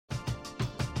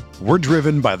We're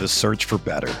driven by the search for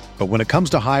better. But when it comes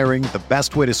to hiring, the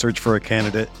best way to search for a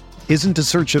candidate isn't to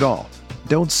search at all.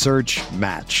 Don't search,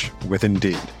 match with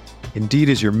Indeed. Indeed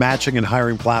is your matching and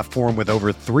hiring platform with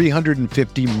over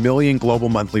 350 million global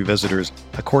monthly visitors,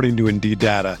 according to Indeed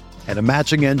data, and a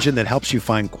matching engine that helps you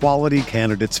find quality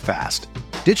candidates fast.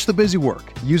 Ditch the busy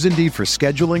work. Use Indeed for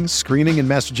scheduling, screening, and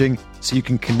messaging so you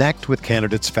can connect with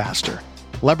candidates faster.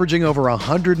 Leveraging over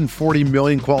 140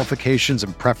 million qualifications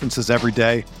and preferences every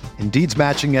day, Indeed's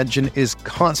matching engine is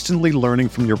constantly learning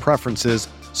from your preferences,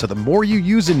 so the more you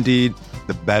use Indeed,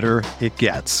 the better it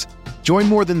gets. Join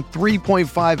more than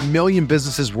 3.5 million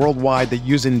businesses worldwide that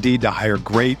use Indeed to hire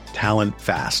great talent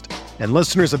fast. And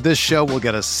listeners of this show will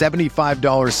get a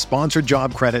 $75 sponsored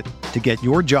job credit to get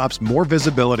your jobs more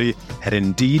visibility at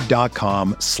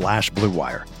Indeed.com/Blue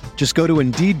Wire. Just go to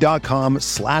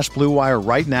Indeed.com/Blue Wire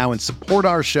right now and support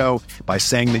our show by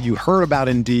saying that you heard about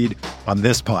Indeed on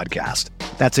this podcast.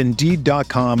 That's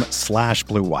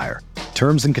Indeed.com/Blue Wire.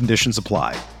 Terms and conditions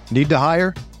apply. Need to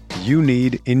hire? You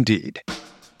need Indeed.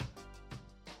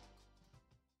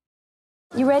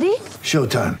 You ready?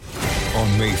 Showtime.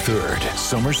 On May 3rd,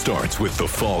 summer starts with The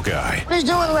Fall Guy. Let's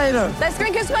do it later. Let's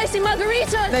drink a spicy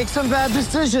margarita. Make some bad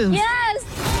decisions. Yes!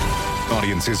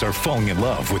 Audiences are falling in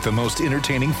love with the most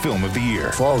entertaining film of the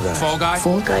year. Fall Guy. Fall Guy.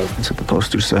 Fall Guy. That's what the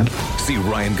poster said. See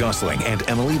Ryan Gosling and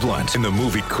Emily Blunt in the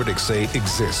movie critics say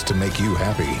exists to make you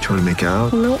happy. Trying to make it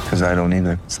out? Nope. Because I don't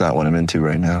either. It's not what I'm into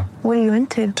right now. What are you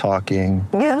into? Talking.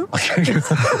 Yeah.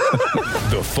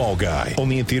 The Fall Guy.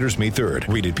 Only in theaters May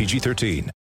 3rd. Rated PG-13.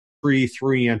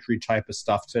 Three entry type of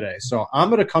stuff today. So I'm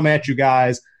going to come at you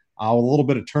guys with a little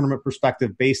bit of tournament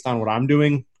perspective based on what I'm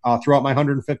doing throughout my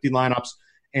 150 lineups.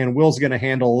 And Will's going to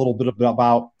handle a little bit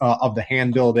about of the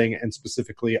hand building and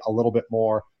specifically a little bit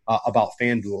more about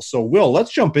FanDuel. So Will,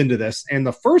 let's jump into this. And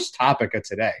the first topic of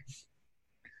today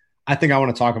I think I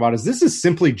want to talk about is this is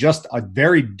simply just a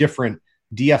very different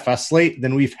DFS slate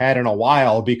than we've had in a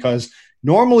while, because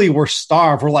normally we're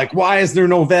starved. We're like, why is there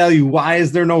no value? Why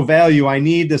is there no value? I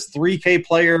need this 3K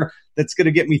player that's going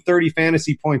to get me 30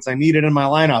 fantasy points. I need it in my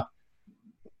lineup.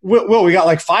 Well, we got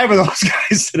like 5 of those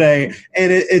guys today,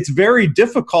 and it's very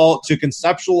difficult to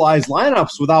conceptualize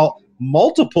lineups without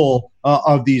multiple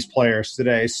of these players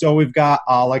today. So we've got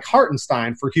like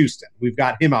Hartenstein for Houston. We've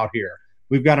got him out here.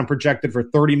 We've got him projected for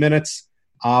 30 minutes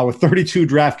with 32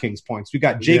 DraftKings points. We've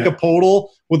got Jacob Podol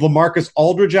with LaMarcus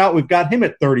Aldridge out. We've got him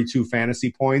at 32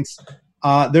 fantasy points.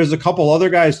 There's a couple other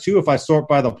guys, too, if I sort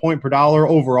by the point per dollar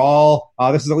overall.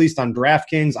 This is at least on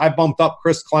DraftKings. I bumped up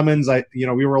Chris Clemens. We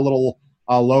were a little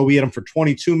low. We had him for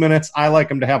 22 minutes. I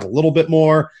like him to have a little bit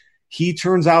more. He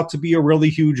turns out to be a really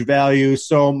huge value.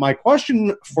 So my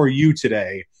question for you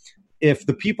today, if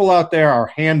the people out there are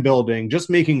hand building, just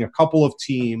making a couple of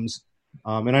teams,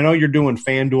 and I know you're doing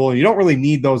FanDuel, and you don't really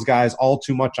need those guys all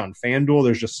too much on FanDuel.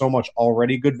 There's just so much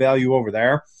already good value over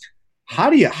there. How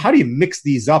do you mix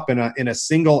these up in a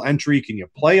single entry? Can you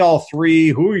play all three?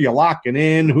 Who are you locking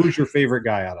in? Who's your favorite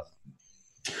guy out of them?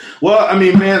 Well, I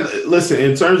mean, man, listen,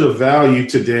 in terms of value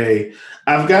today,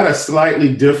 I've got a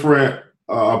slightly different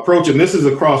approach, and this is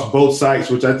across both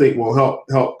sites, which I think will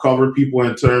help cover people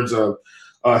in terms of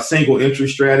single entry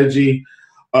strategy.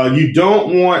 You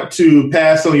don't want to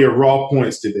pass on your raw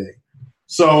points today.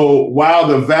 So while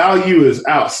the value is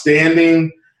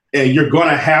outstanding and you're going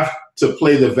to have to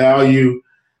play the value,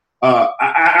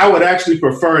 I would actually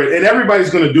prefer it. And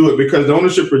everybody's going to do it because the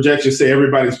ownership projections say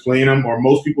everybody's playing them or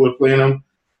most people are playing them.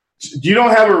 You don't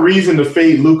have a reason to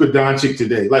fade Luka Doncic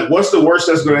today. Like, what's the worst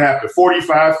that's going to happen?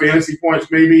 45 fantasy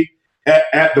points maybe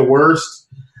at the worst.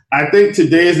 I think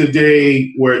today is a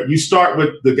day where you start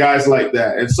with the guys like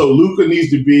that. And so Luka needs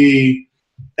to be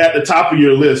at the top of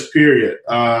your list, period.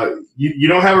 You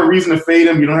don't have a reason to fade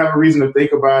him. You don't have a reason to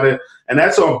think about it. And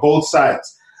that's on both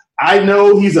sides. I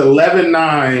know he's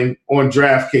 11-9 on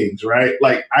DraftKings, right?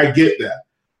 Like, I get that.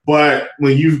 But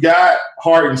when you've got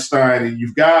Hartenstein and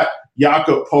you've got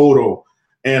Jakob Podol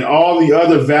and all the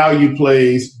other value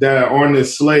plays that are on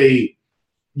this slate,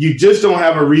 you just don't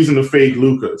have a reason to fade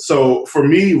Luka. So for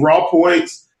me, raw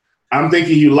points, I'm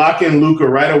thinking you lock in Luka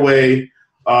right away.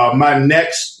 My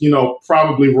next,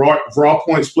 probably raw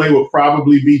points play will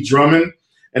probably be Drummond,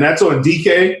 and that's on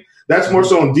DK. That's more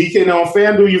so on DK. Now on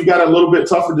FanDuel, you've got a little bit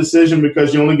tougher decision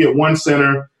because you only get one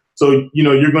center. So,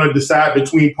 you're going to decide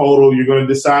between Podol. You're going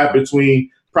to decide between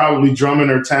probably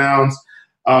Drummond or Towns.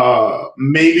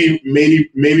 Maybe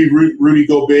Rudy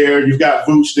Gobert. You've got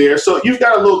Vooch there. So you've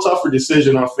got a little tougher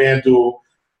decision on FanDuel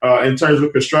in terms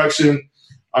of construction.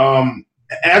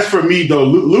 As for me, though,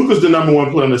 Luka's the number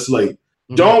one player on the slate.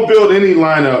 Mm-hmm. Don't build any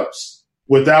lineups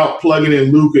without plugging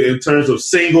in Luka in terms of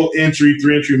single entry,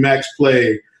 3-entry max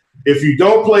play. if you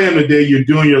don't play him today, you're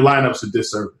doing your lineups a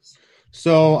disservice.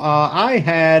 So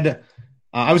I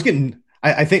was getting,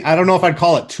 I think, I don't know if I'd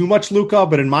call it too much Luka,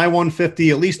 but in my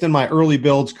 150, at least in my early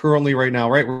builds currently right now,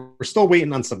 right, we're still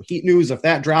waiting on some Heat news. If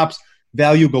that drops,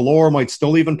 value galore might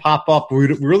still even pop up. We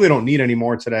really don't need any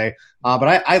more today.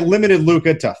 But I limited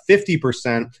Luka to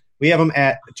 50%. We have him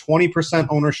at 20%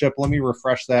 ownership. Let me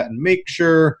refresh that and make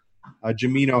sure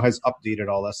Jamino has updated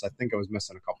all this. I think I was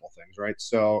missing a couple of things, right?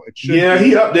 So it should. Yeah,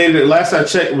 he updated it. Last I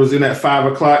checked, it was in that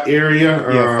 5 o'clock area.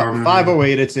 Yeah,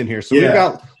 508. It's in here. So we've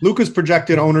got Luka's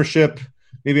projected ownership.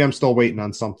 Maybe I'm still waiting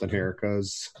on something here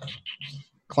because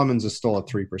Clemens is still at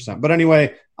 3%. But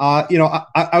anyway,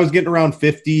 I was getting around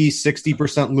 50,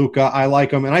 60% Luka. I like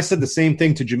him. And I said the same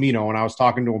thing to Jamino when I was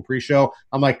talking to him pre-show.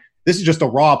 I'm like, this is just a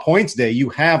raw points day. You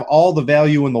have all the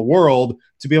value in the world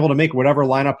to be able to make whatever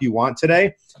lineup you want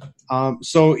today.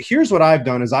 So here's what I've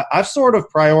done is I've sort of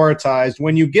prioritized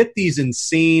when you get these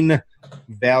insane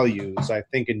values, I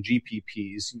think in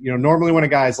GPPs, normally when a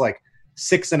guy's like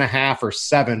 6.5 or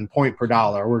 7 point per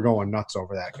dollar, we're going nuts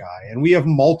over that guy. And we have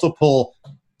multiple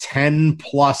 10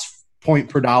 plus point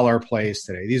per dollar plays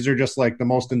today. These are just like the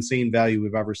most insane value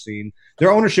we've ever seen.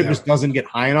 Their ownership just doesn't get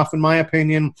high enough, in my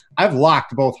opinion. I've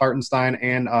locked both Hartenstein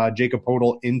and Jakob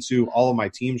Poeltl into all of my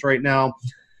teams right now.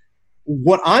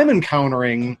 What I'm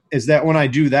encountering is that when I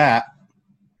do that,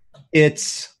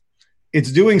 it's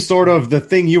doing sort of the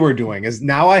thing you were doing. Is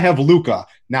now I have Luka,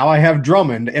 now I have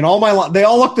Drummond, and they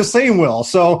all look the same. Will,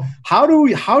 so how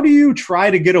do you try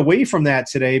to get away from that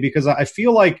today? Because I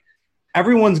feel like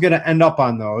everyone's going to end up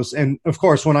on those. And, of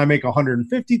course, when I make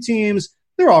 150 teams,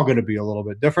 they're all going to be a little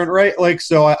bit different, right?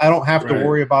 So I don't have to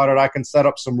worry about it. I can set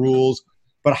up some rules.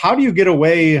 But how do you get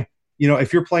away,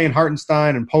 if you're playing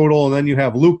Hartenstein and Poeltl, and then you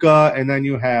have Luka, and then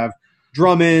you have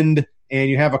Drummond, and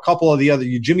you have a couple of the other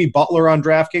 – Jimmy Butler on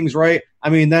DraftKings, right? I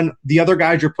mean, then the other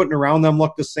guys you're putting around them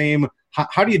look the same.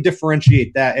 How do you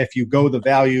differentiate that if you go the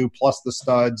value plus the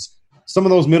studs? Some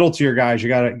of those middle-tier guys, you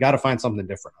got to find something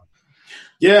different.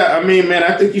 Yeah, I mean, man,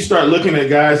 I think you start looking at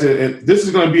guys, and this is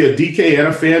going to be a DK and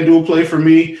a FanDuel play for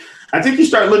me. I think you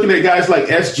start looking at guys like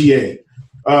SGA,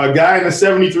 a guy in the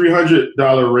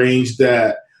 $7,300 range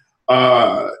that,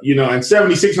 and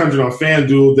 $7,600 on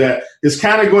FanDuel that is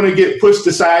kind of going to get pushed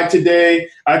aside today.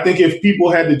 I think if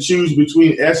people had to choose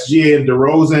between SGA and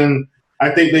DeRozan, I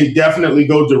think they definitely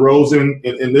go DeRozan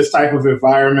in this type of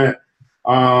environment.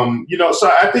 So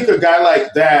I think a guy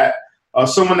like that,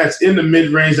 someone that's in the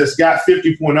mid-range that's got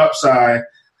 50-point upside.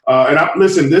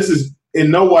 Listen, this is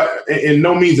in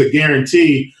no means a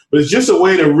guarantee, but it's just a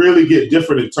way to really get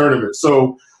different in tournaments.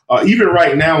 So even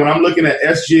right now, when I'm looking at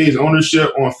SGA's ownership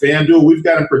on FanDuel, we've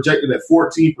got him projected at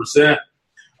 14%.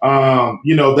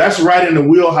 That's right in the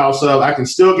wheelhouse of I can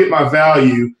still get my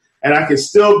value and I can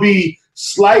still be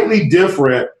slightly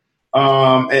different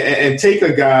and take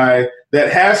a guy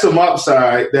that has some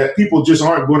upside that people just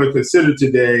aren't going to consider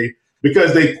today,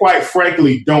 because they quite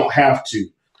frankly don't have to.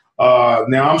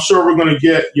 Now, I'm sure we're going to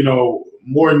get,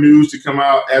 more news to come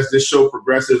out as this show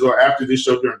progresses or after this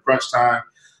show during crunch time.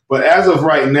 But as of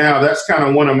right now, that's kind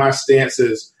of one of my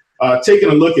stances, taking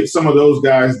a look at some of those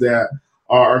guys that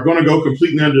are going to go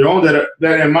completely under their own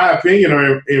that in my opinion,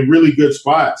 are in really good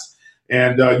spots.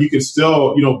 And you can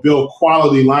still, build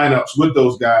quality lineups with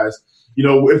those guys.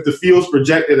 If the field's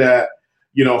projected at,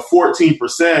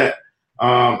 14%,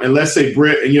 and let's say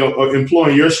Britt,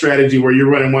 employing your strategy where you're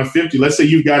running 150, let's say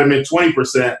you've got him in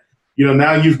 20%,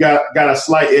 now you've got a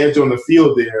slight edge on the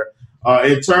field there.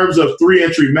 In terms of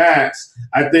 3-entry max,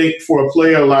 I think for a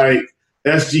player like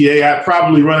SGA, I'd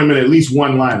probably run him in at least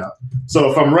one lineup.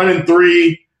 So if I'm running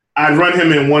 3, I'd run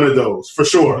him in one of those for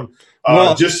sure.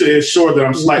 Just to ensure that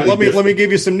I'm slightly different. Let me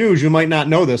give you some news. You might not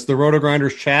know this. The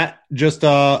Roto-Grinders chat just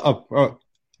updated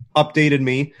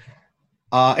me.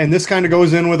 And this kind of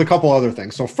goes in with a couple other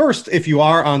things. So first, if you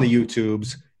are on the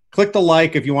YouTubes, click the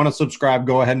like. If you want to subscribe,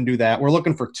 go ahead and do that. We're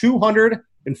looking for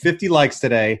 250 likes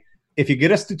today. If you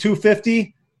get us to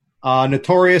 250,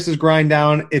 Notorious is grind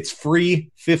down. It's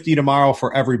free 50 tomorrow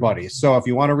for everybody. So if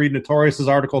you want to read Notorious's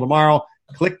article tomorrow,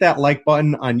 click that like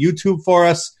button on YouTube for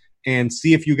us and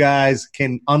see if you guys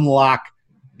can unlock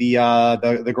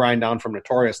the grind down from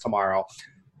Notorious tomorrow.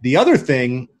 The other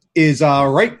thing is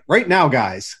right now,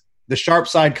 guys, the Sharp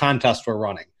Side contest we're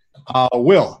running.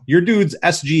 Will, your dude's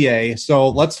SGA. So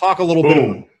let's talk a little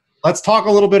bit. Let's talk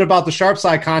a little bit about the Sharp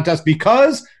Side contest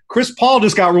because Chris Paul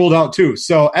just got ruled out too.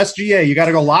 So SGA, you got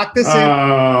to go lock this in.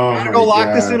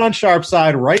 This in on Sharp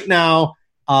Side right now.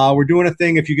 We're doing a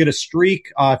thing. If you get a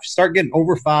streak, if you start getting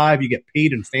over 5, you get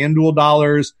paid in FanDuel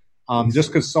dollars. Just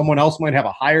because someone else might have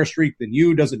a higher streak than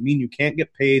you doesn't mean you can't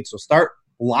get paid. So start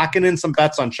locking in some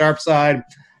bets on Sharp Side.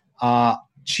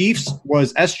 Chiefs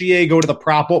was SGA go to the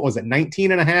prop. What was it,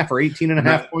 19.5 or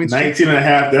 18.5 points?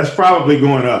 19.5. That's probably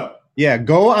going up. Yeah,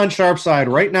 go on sharp side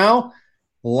right now.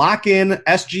 Lock in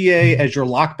SGA as your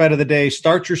lock bet of the day.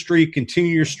 Start your streak,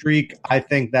 continue your streak. I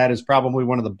think that is probably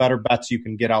one of the better bets you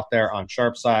can get out there on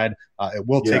sharp side. It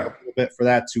will take a little bit for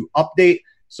that to update,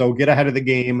 so get ahead of the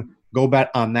game. Go bet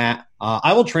on that.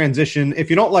 I will transition. If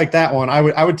you don't like that one,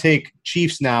 I would take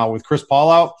Chiefs now with Chris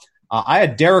Paul out. I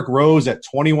had Derrick Rose at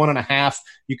 21.5.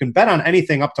 You can bet on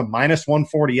anything up to minus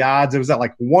 140 odds. It was at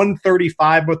like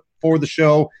 135 before the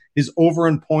show. His over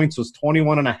in points was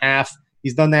 21.5.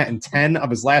 He's done that in 10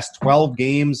 of his last 12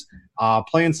 games,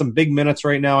 playing some big minutes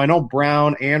right now. I know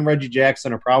Brown and Reggie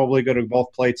Jackson are probably going to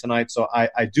both play tonight, so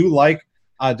I do like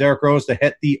Derrick Rose to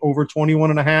hit the over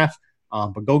 21.5,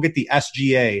 but go get the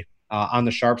SGA on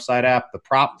the Sharp Side app, the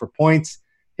prop for points.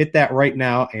 Hit that right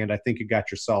now, and I think you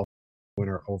got yourself a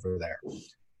winner over there.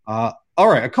 All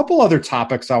right, a couple other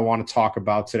topics I want to talk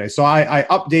about today. So I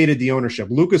updated the ownership.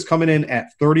 Luka's coming in at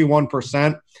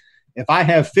 31%. If I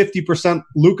have 50%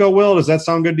 Luka, Will, does that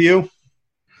sound good to you?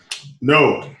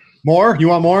 No. More? You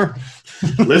want more?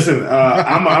 Listen,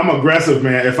 I'm aggressive,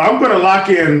 man. If I'm going to lock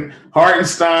in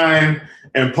Hartenstein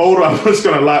and Poto, I'm just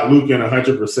going to lock Luka in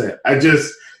 100%.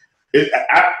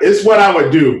 It's what I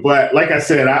would do. But like I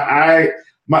said,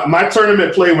 my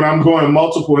tournament play when I'm going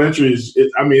multiple entries,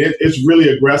 it's really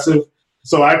aggressive.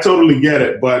 So I totally get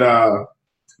it. But,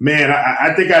 man,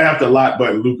 I think I'd have to lock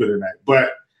but Luka tonight.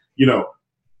 But,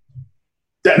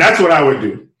 that's what I would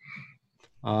do.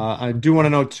 I do want to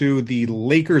know, too, the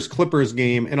Lakers-Clippers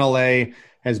game in L.A.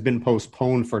 has been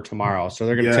postponed for tomorrow. So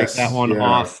they're going to take that one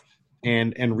off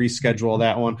and reschedule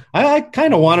that one. I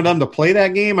kind of wanted them to play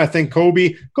that game. I think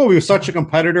Kobe was such a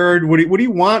competitor. Would he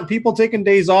want people taking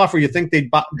days off, or you think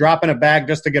they'd drop in a bag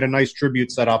just to get a nice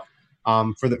tribute set up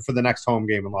for the next home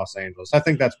game in Los Angeles? I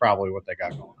think that's probably what they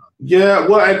got going on. Yeah,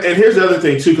 well, and here's the other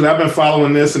thing, too, because I've been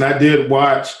following this, and I did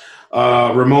watch –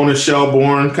 Ramona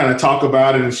Shelbourne kind of talk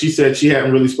about it, and she said she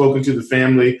hadn't really spoken to the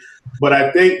family. But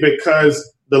I think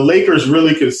because the Lakers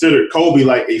really considered Kobe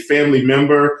like a family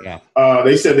member,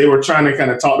 they said they were trying to kind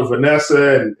of talk to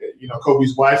Vanessa and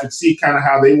Kobe's wife and see kind of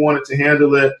how they wanted to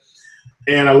handle it.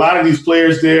 And a lot of these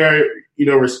players there,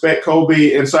 respect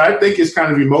Kobe. And so I think it's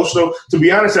kind of emotional. To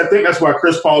be honest, I think that's why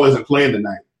Chris Paul isn't playing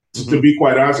tonight, to be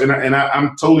quite honest. And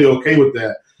I'm totally okay with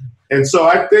that. And so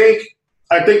I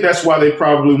think that's why they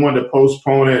probably wanted to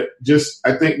postpone it.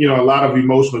 I think, a lot of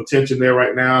emotional tension there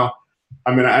right now.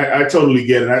 I mean, I totally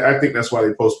get it. I think that's why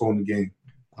they postponed the game.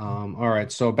 All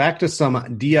right. So back to some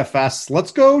DFS.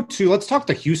 Let's talk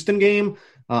the Houston game.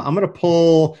 I'm going to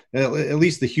pull at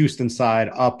least the Houston side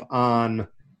up on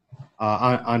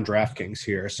DraftKings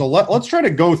here. So let's try to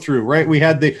go through, right? We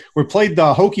played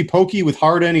the hokey pokey with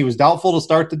Harden. He was doubtful to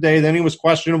start the day. Then he was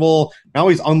questionable. Now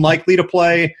he's unlikely to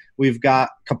play. We've got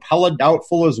Capella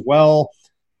doubtful as well.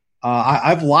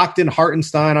 I've locked in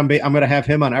Hartenstein. I'm going to have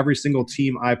him on every single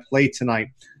team I play tonight.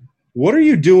 What are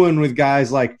you doing with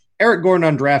guys like Eric Gordon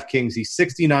on DraftKings? He's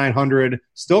 6,900,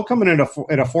 still coming in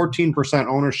at a 14%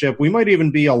 ownership. We might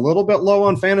even be a little bit low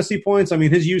on fantasy points. I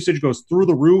mean, his usage goes through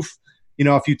the roof.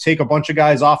 If you take a bunch of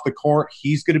guys off the court,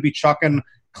 he's going to be chucking.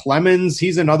 Clemens,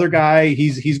 he's another guy.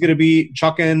 He's going to be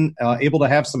chucking, able to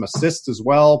have some assists as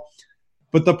well.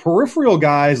 But the peripheral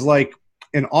guys like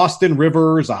an Austin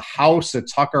Rivers, a House, a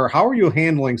Tucker, how are you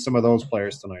handling some of those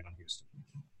players tonight on Houston?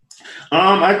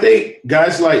 I think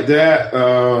guys like that,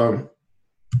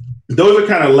 those are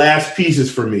kind of last pieces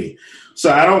for me.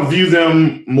 So I don't view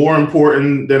them more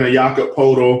important than a Jakob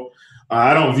Poeltl.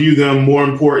 I don't view them more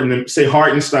important than, say,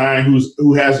 Hartenstein,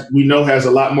 who has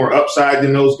a lot more upside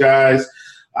than those guys.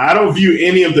 I don't view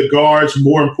any of the guards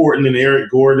more important than Eric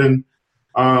Gordon.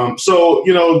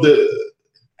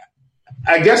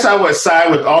 I guess I would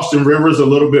side with Austin Rivers a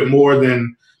little bit more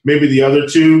than maybe the other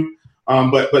two.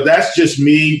 But that's just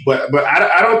me. But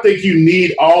I don't think you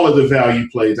need all of the value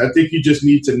plays. I think you just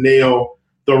need to nail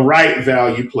the right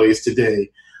value plays today.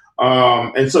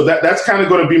 And so that's kind of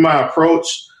going to be my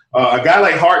approach. A guy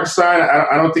like Hartenstein,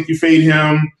 I don't think you fade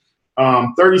him.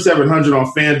 3,700 on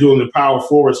FanDuel in the power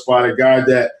forward spot, a guy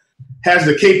that has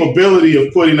the capability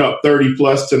of putting up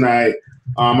 30-plus tonight.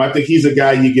 I think he's a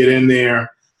guy you get in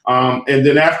there. And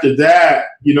then after that,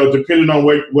 depending on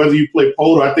whether you play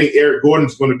Poto, I think Eric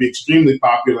Gordon's going to be extremely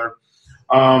popular.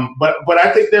 But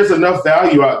I think there's enough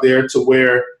value out there to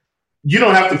where you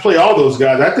don't have to play all those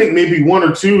guys. I think maybe one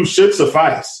or two should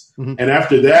suffice. Mm-hmm. And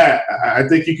after that, I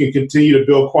think you can continue to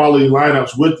build quality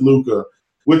lineups with Luka,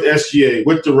 with SGA,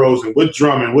 with DeRozan, with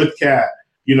Drummond, with Cat,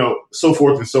 so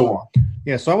forth and so on.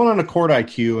 Yeah, so I went on to Court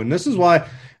IQ, and this is why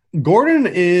Gordon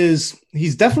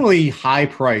he's definitely high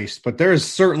priced, but there's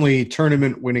certainly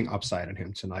tournament winning upside in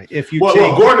him tonight.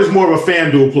 Well, Gordon is more of a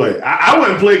FanDuel play. I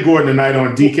wouldn't play Gordon tonight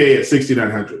on DK at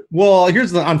 6,900. Well, on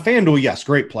FanDuel, yes,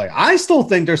 great play. I still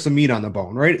think there's some meat on the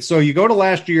bone, right? So you go to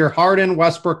last year, Harden,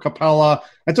 Westbrook, Capella.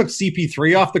 I took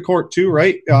CP3 off the court too,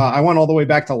 right? I went all the way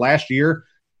back to last year.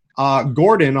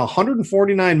 Gordon,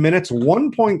 149 minutes,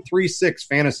 1.36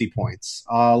 fantasy points.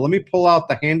 Let me pull out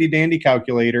the handy dandy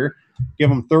calculator.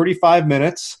 Give him 35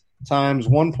 minutes times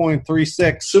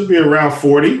 1.36. Should be around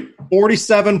 40.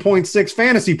 47.6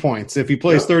 fantasy points if he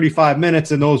plays 35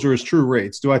 minutes, and those are his true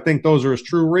rates. Do I think those are his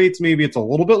true rates? Maybe it's a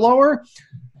little bit lower.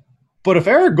 But if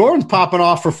Eric Gordon's popping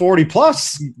off for 40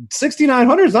 plus,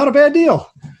 6,900 is not a bad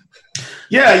deal.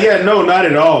 Yeah, no, not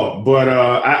at all. But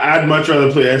I'd much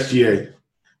rather play SGA.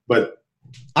 But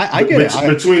I get it.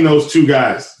 Between those two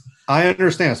guys. I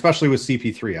understand, especially with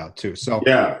CP3 out too. So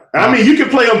yeah, I mean, you can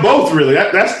play them both. Really,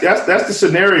 that's the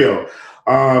scenario.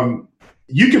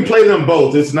 You can play them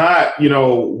both. It's not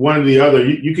one or the other.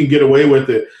 You can get away with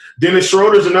it. Dennis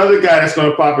Schroeder's another guy that's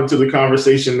going to pop into the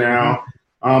conversation now.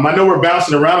 I know we're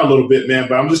bouncing around a little bit, man,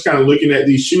 but I'm just kind of looking at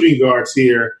these shooting guards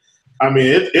here. I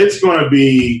mean, it's going to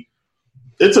be.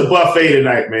 It's a buffet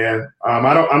tonight, man.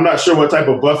 I'm not sure what type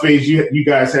of buffets you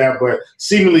guys have, but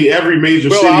seemingly every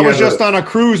major city. I was just on a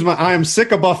cruise. I am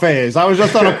sick of buffets. I was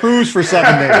just on a cruise for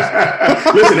 7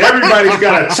 days. Listen, everybody's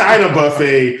got a China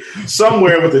buffet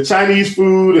somewhere with the Chinese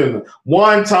food and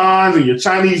wontons and your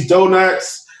Chinese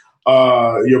donuts,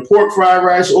 your pork fried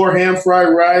rice or ham fried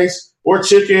rice or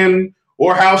chicken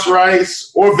or house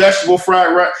rice or vegetable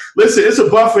fried rice. Listen, it's a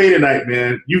buffet tonight,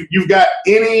 man. You've got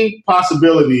any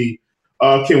possibility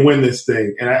can win this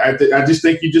thing. And I just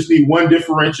think you just need one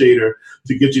differentiator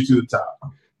to get you to the top.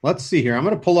 Let's see here. I'm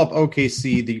going to pull up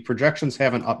OKC. The projections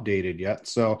haven't updated yet.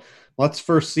 So let's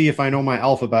first see if I know my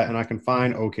alphabet and I can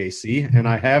find OKC. And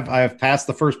I have passed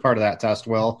the first part of that test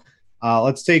well.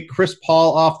 Let's take Chris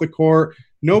Paul off the court.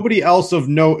 Nobody else of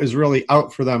note is really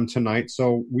out for them tonight.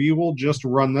 So we will just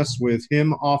run this with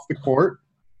him off the court.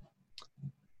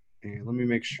 And let me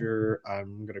make sure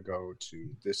I'm going to go to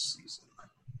this season.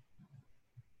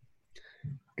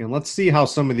 And let's see how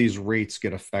some of these rates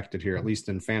get affected here, at least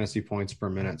in fantasy points per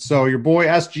minute. So your boy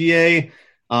SGA,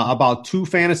 about 2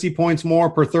 fantasy points more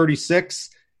per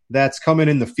 36. That's coming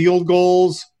in the field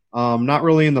goals, not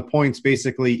really in the points,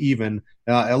 basically even.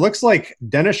 It looks like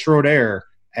Dennis Schroeder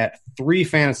at 3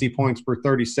 fantasy points per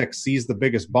 36 sees the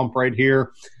biggest bump right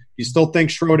here. You still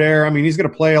think Schroeder, I mean, he's going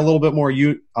to play a little bit more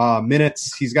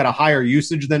minutes. He's got a higher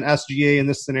usage than SGA in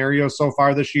this scenario so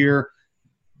far this year.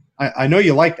 I know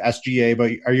you liked SGA,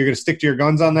 but are you going to stick to your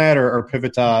guns on that or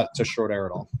pivot to Schroeder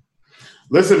at all?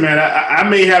 Listen, man, I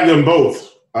may have them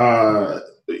both. And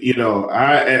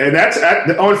that's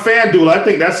on FanDuel. I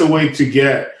think that's a way to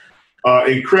get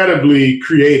incredibly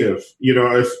creative.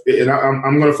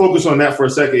 I'm going to focus on that for a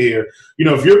second here.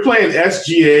 If you're playing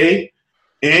SGA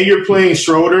and you're playing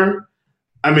Schroeder,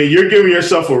 I mean, you're giving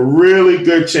yourself a really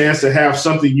good chance to have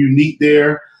something unique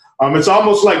there. It's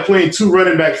almost like playing 2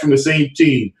 running backs from the same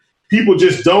team. People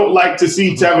just don't like to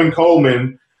see Tevin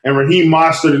Coleman and Raheem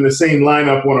Mostert in the same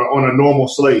lineup on a normal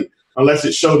slate, unless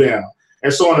it's showdown.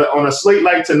 And so on a slate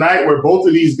like tonight, where both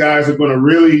of these guys are going to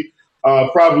really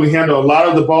probably handle a lot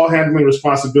of the ball handling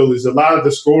responsibilities, a lot of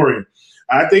the scoring,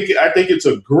 I think it's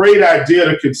a great idea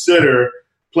to consider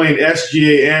playing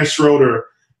SGA and Schroeder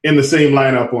in the same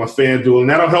lineup on FanDuel, and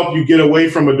that'll help you get away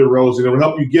from a DeRozan. It'll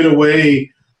help you get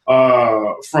away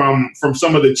from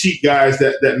some of the cheap guys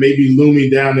that may be looming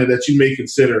down there that you may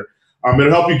consider.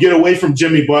 It'll help you get away from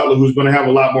Jimmy Butler, who's going to have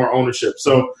a lot more ownership.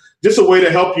 So just a way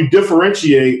to help you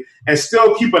differentiate and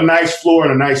still keep a nice floor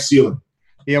and a nice ceiling.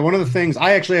 Yeah, one of the things,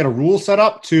 I actually had a rule set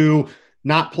up to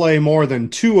not play more than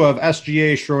 2 of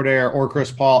SGA, Schroeder, or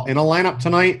Chris Paul in a lineup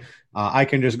tonight. I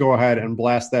can just go ahead and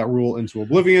blast that rule into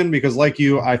oblivion because, like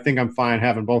you, I think I'm fine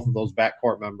having both of those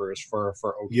backcourt members for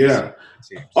OKC. Yeah.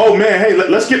 Oh, man, hey,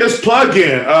 let's get this plug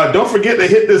in. Don't forget to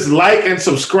hit this like and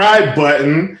subscribe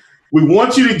button. We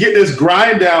want you to get this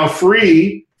grind down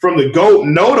free from the GOAT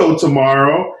Noto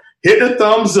tomorrow. Hit the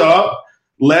thumbs up.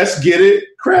 Let's get it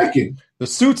cracking. The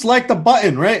suits like the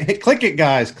button, right? Click it,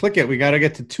 guys. Click it. We got to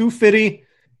get to 250,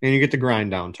 and you get the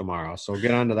grind down tomorrow. So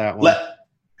get onto that one.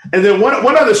 And then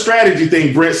one other strategy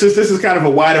thing, Brent, since this is kind of a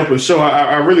wide open show,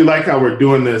 I really like how we're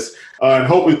doing this. And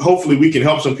hopefully we can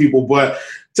help some people. But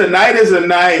tonight is a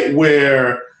night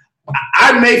where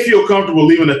I may feel comfortable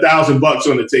leaving $1,000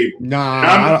 on the table.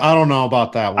 I don't know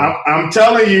about that one. I'm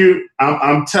telling you,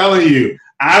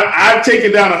 I've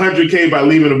taken down $100K by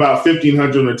leaving about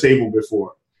 $1,500 on the table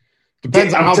before.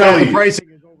 Depends on how bad the pricing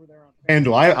is over there on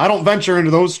FanDuel. I don't venture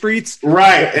into those streets.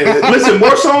 Right. Listen,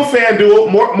 more so on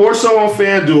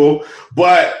FanDuel.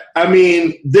 But, I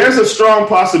mean, there's a strong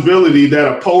possibility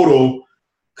that a Podal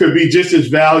could be just as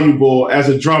valuable as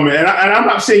a drummer. And I'm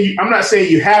not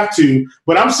saying you have to,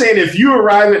 but I'm saying if you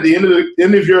arrive at the end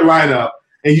of your lineup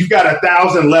and you've got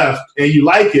 1,000 left and you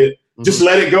like it, just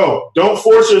let it go. Don't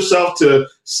force yourself to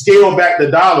scale back the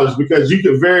dollars because you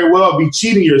could very well be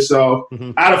cheating yourself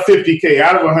out of 50K,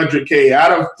 out of 100K,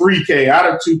 out of 3K, out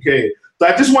of 2K. So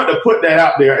I just want to put that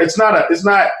out there. It's not.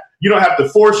 You don't have to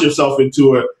force yourself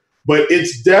into it, but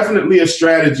it's definitely a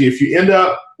strategy. If you end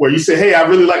up where you say, "Hey, I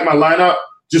really like my lineup,"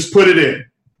 just put it in.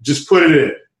 Just put it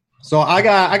in. So I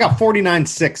got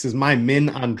 49.6 as my min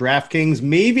on DraftKings.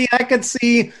 Maybe I could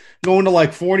see going to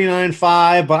like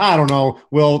 49.5, but I don't know.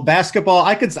 Will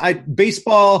basketball?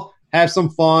 Baseball, have some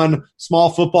fun.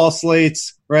 Small football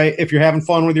slates, right? If you're having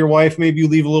fun with your wife, maybe you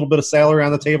leave a little bit of salary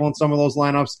on the table in some of those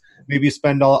lineups. Maybe you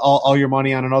spend all your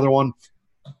money on another one.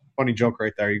 Funny joke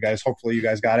right there, you guys. Hopefully you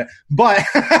guys got it. But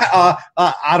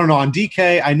I don't know. On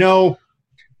DK, I know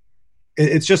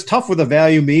it's just tough with the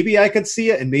value. Maybe I could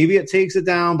see it, and maybe it takes it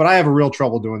down, but I have a real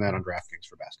trouble doing that on DraftKings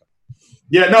for basketball.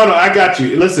 Yeah, no, I got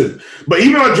you. Listen, but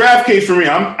even on DraftKings for me,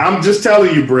 I'm just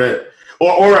telling you, Brett,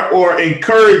 or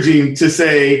encouraging to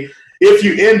say if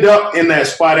you end up in that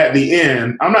spot at the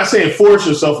end, I'm not saying force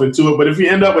yourself into it, but if you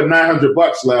end up with $900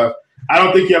 left, I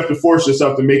don't think you have to force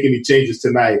yourself to make any changes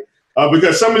tonight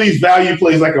because some of these value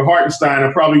plays like a Hartenstein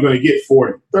are probably going to get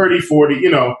 30, 40,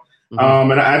 and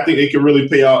I think it can really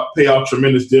pay off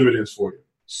tremendous dividends for you.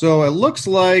 So it looks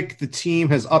like the team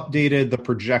has updated the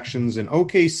projections in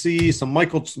OKC, some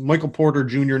Michael Porter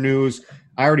Jr. news.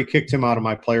 I already kicked him out of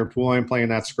my player pool. I'm playing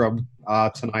that scrub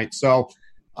tonight. So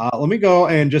let me go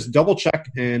and just double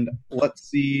check and let's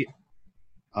see.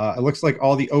 It looks like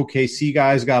all the OKC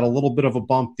guys got a little bit of a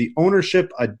bump. The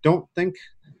ownership, I don't think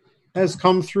has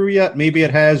come through yet. Maybe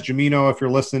it has. Jamino, if you're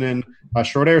listening,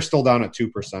 Schroeder's still down at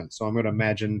 2%. So I'm going to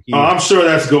imagine I'm sure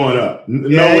that's going up.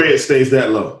 No way it stays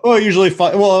that low. Well, usually, it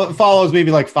follows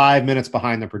maybe like 5 minutes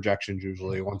behind the projections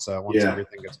usually once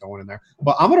everything gets going in there.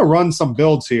 But I'm going to run some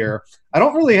builds here. I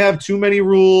don't really have too many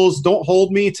rules. Don't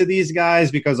hold me to these guys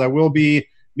because I will be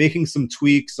making some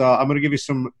tweaks. I'm going to give you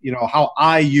some, how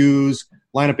I use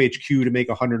Lineup HQ to make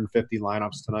 150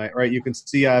 lineups tonight, right? You can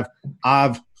see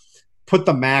I've put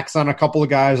the max on a couple of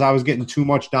guys. I was getting too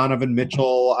much Donovan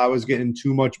Mitchell. I was getting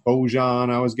too much Bojan.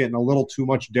 I was getting a little too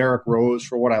much Derrick Rose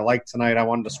for what I liked tonight. I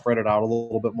wanted to spread it out a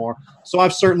little bit more. So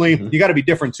I've certainly, you got to be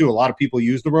different too. A lot of people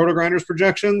use the Roto-Grinders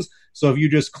projections. So if you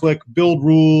just click build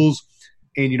rules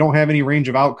and you don't have any range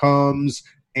of outcomes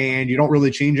and you don't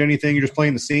really change anything, you're just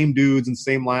playing the same dudes and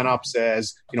same lineups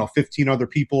as, 15 other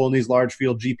people in these large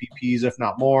field GPPs, if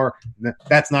not more.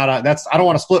 I don't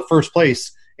want to split first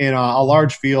place in a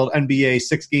large field NBA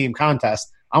 6-game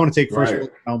contest. I want to take first place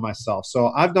down myself. So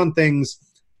I've done things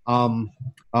a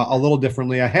little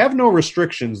differently. I have no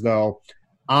restrictions, though,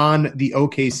 on the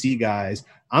OKC guys.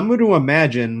 I'm going to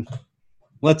imagine,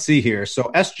 let's see here.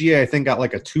 So SGA, I think, got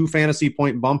like a 2 fantasy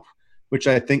point bump, which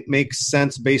I think makes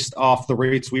sense based off the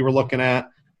rates we were looking at,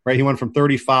 right? He went from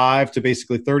 35 to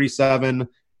basically 37,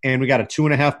 and we got a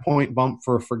 2.5 point bump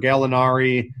for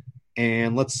Gallinari.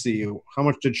 And let's see, how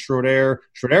much did Schroeder?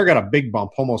 Schroeder got a big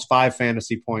bump, almost 5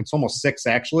 fantasy points, almost 6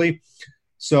 actually.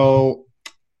 So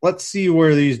let's see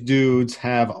where these dudes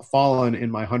have fallen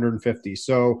in my 150.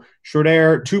 So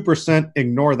Schroeder, 2%,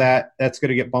 ignore that. That's going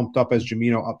to get bumped up as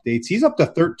Jamino updates. He's up to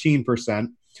 13%.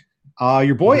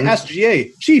 Your boy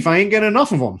SGA, Chief, I ain't getting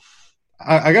enough of him.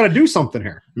 I got to do something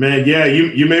here. Man, yeah,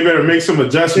 you may better make some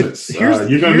adjustments. You're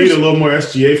going to need a little more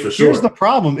SGA for sure. Here's the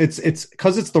problem. It's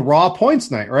because it's the raw points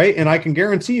night, right? And I can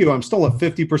guarantee you I'm still at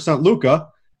 50% Luka,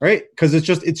 right? Because it's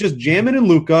just jamming in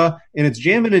Luka and it's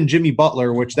jamming in Jimmy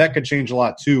Butler, which that could change a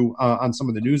lot too on some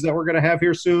of the news that we're going to have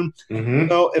here soon.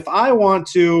 So if I want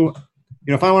to,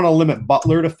 limit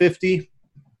Butler to 50,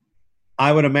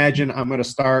 I would imagine I'm going to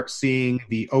start seeing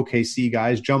the OKC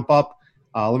guys jump up.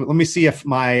 Let me see if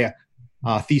my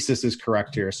thesis is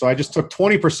correct here. So I just took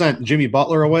 20% Jimmy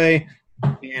Butler away,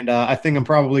 and I think I'm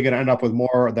probably going to end up with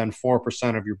more than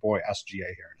 4% of your boy SGA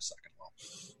here in a second.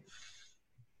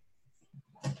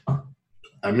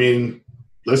 I mean,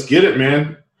 let's get it,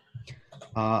 man.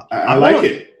 I like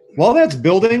it. While that's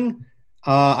building,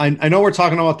 I know we're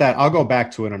talking about that. I'll go back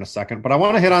to it in a second, but I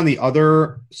want to hit on the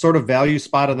other sort of value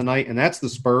spot of the night, and that's the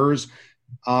Spurs.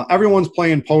 Everyone's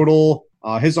playing Podal.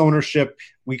 His ownership,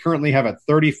 we currently have at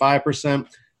 35%.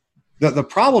 The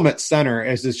problem at center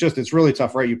is it's really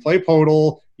tough, right? You play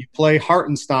Podal, you play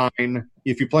Hartenstein.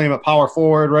 If you play him at power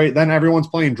forward, right, then everyone's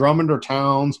playing Drummond or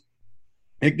Towns.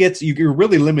 you're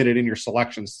really limited in your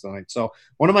selections tonight. So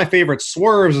one of my favorite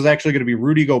swerves is actually going to be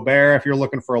Rudy Gobert. If you're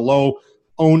looking for a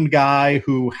low-owned guy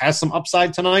who has some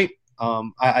upside tonight,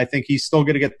 I think he's still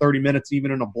going to get 30 minutes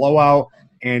even in a blowout,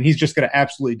 and he's just going to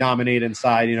absolutely dominate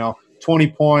inside.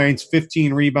 20 points,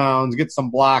 15 rebounds, get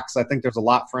some blocks. I think there's a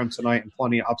lot for him tonight and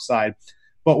plenty of upside.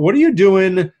 But what are you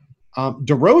doing?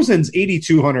 DeRozan's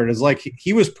 8,200 is like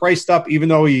he was priced up even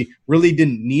though he really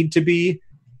didn't need to be.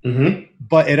 Mm-hmm.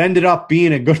 But it ended up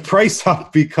being a good price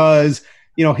up because,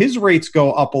 his rates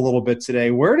go up a little bit today.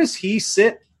 Where does he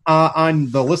sit on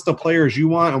the list of players you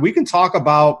want? And we can talk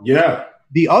about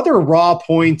the other raw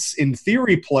points in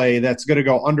theory play that's going to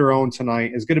go under-owned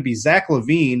tonight is going to be Zach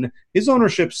LaVine. His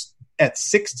ownership's at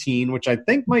 16, which I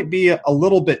think might be a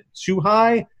little bit too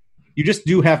high. You just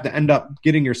do have to end up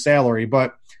getting your salary.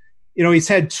 But, he's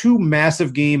had 2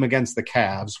 massive games against the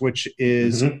Cavs, which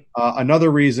is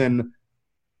another reason –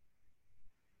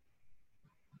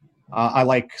 I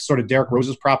like sort of Derrick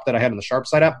Rose's prop that I had on the Sharp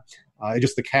Side app.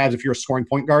 Just the Cavs, if you're a scoring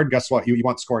point guard, guess what? You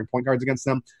want scoring point guards against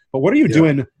them. But what are you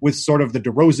doing with sort of the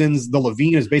DeRozans? The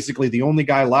LaVine is basically the only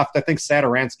guy left. I think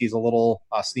Satoransky is a little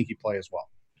sneaky play as well.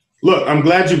 Look, I'm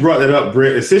glad you brought that up,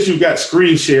 Britt. And since you've got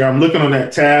screen share, I'm looking on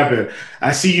that tab, and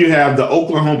I see you have the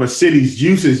Oklahoma City's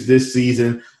usage this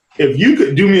season. If you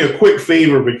could do me a quick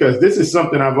favor, because this is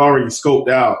something I've already scoped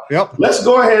out. Yep. Let's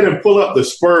go ahead and pull up the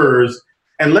Spurs.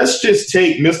 And let's just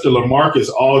take Mr.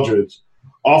 LaMarcus Aldridge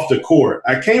off the court.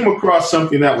 I came across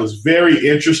something that was very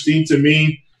interesting to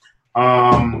me.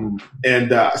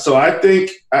 So I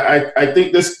think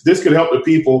this could help the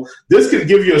people. This could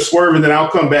give you a swerve, and then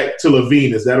I'll come back to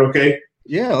LaVine. Is that okay?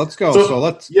 Yeah, let's go. So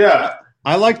let's. Yeah.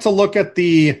 I like to look at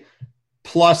the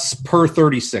plus per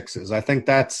 36s. I think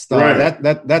that's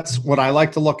that's what I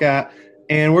like to look at.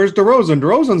 And where's DeRozan?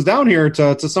 DeRozan's down here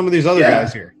to some of these other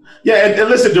guys here. Yeah, and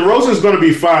listen, DeRozan's going to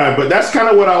be fine, but that's kind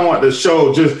of what I want to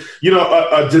show. Just,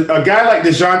 a guy like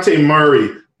DeJounte Murray,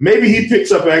 maybe he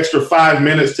picks up an extra 5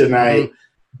 minutes tonight,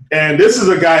 and this is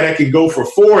a guy that can go for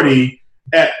 40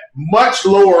 at much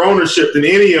lower ownership than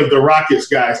any of the Rockets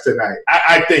guys tonight,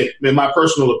 I think, in my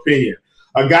personal opinion.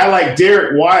 A guy like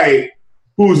Derek White,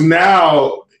 who's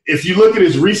now, if you look at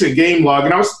his recent game log,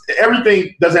 and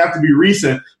everything doesn't have to be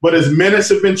recent, but his minutes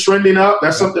have been trending up.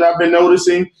 That's something I've been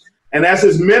noticing. And as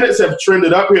his minutes have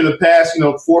trended up here the past,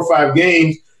 4 or 5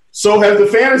 games, so has the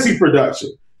fantasy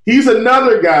production. He's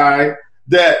another guy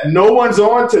that no one's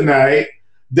on tonight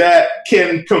that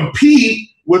can compete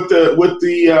with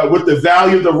the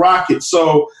value of the Rockets.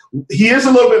 So he is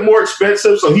a little bit more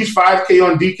expensive. So he's $5K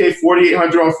on DK,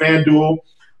 $4,800 on FanDuel.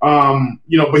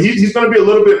 But he's going to be a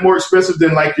little bit more expensive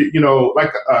than like an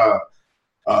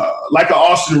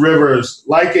Austin Rivers,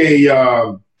 like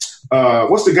a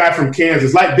what's the guy from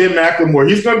Kansas? Like Ben McLemore.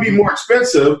 He's going to be more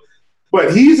expensive,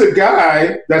 but he's a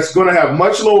guy that's going to have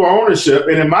much lower ownership.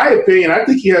 And in my opinion, I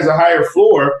think he has a higher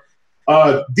floor.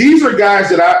 These are guys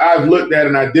that I've looked at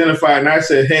and identified, and I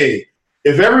said, hey,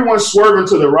 if everyone's swerving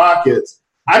to the Rockets,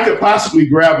 I could possibly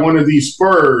grab one of these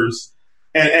Spurs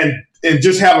and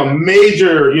just have a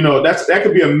major, that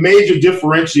could be a major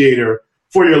differentiator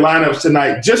for your lineups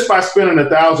tonight. Just by spending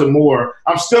 $1,000 more,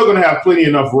 I'm still going to have plenty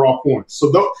enough raw points.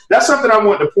 So that's something I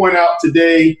want to point out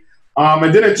today.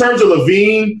 And then in terms of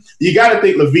LaVine, you got to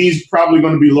think LaVine's probably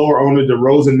going to be lower on the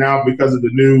DeRozan now because of the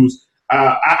news.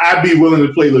 I'd be willing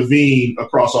to play LaVine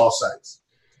across all sites.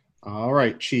 All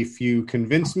right, Chief, you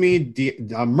convinced me.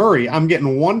 Murray, I'm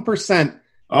getting 1%.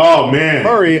 Oh man,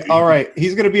 Murray. All right,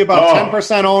 he's going to be about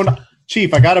 10% owned.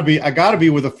 Chief, I gotta be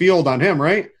with a field on him,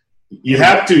 right? You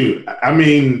have to. I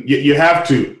mean, you have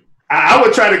to. I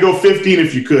would try to go 15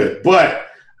 if you could, but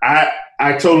I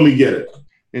totally get it.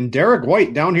 And Derek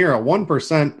White down here at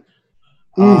 1%.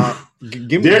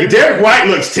 Derek White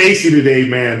looks tasty today,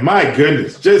 man. My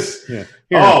goodness.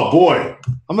 Oh, boy.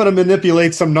 I'm going to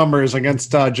manipulate some numbers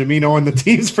against Jamino and the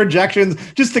team's projections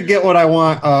just to get what I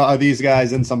want of these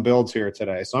guys in some builds here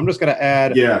today. So I'm just going to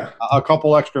add a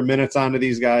couple extra minutes onto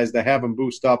these guys to have them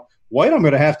boost up. White, I'm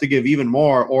going to have to give even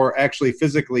more or actually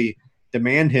physically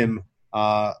demand him,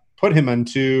 put him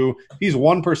into – he's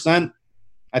 1%.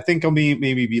 I think he'll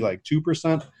maybe be like 2%.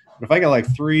 But if I get like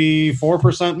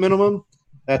 3-4% minimum,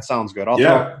 that sounds good.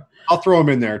 I'll throw him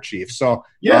in there, Chief. So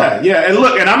and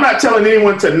look, and I'm not telling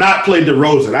anyone to not play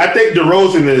DeRozan. I think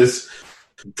DeRozan is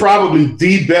probably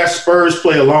the best Spurs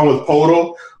play along with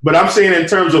Podol. But I'm saying in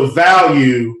terms of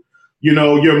value,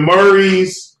 your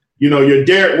Murrays, your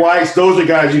Derek Whites, those are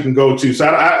guys you can go to. So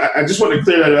I just want to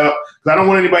clear that up because I don't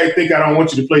want anybody to think I don't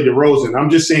want you to play DeRozan. I'm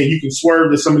just saying you can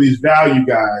swerve to some of these value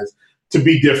guys to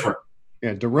be different.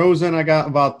 Yeah, DeRozan I got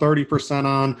about 30%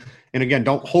 on. And again,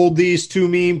 don't hold these to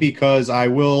me because I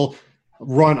will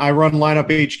run lineup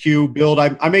HQ build.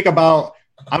 I make about,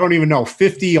 I don't even know,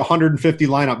 50, 150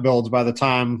 lineup builds by the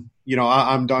time,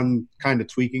 I'm done kind of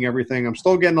tweaking everything. I'm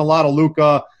still getting a lot of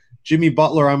Luka. Jimmy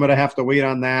Butler, I'm going to have to wait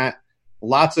on that.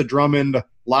 Lots of Drummond,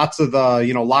 lots of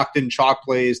the, locked in chalk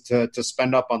plays to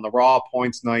spend up on the raw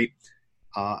points night.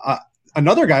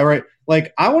 Another guy, right?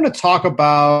 Like, I want to talk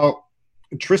about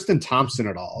Tristan Thompson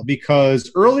at all,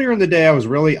 because earlier in the day I was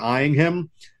really eyeing him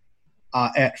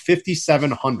at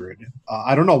 5,700.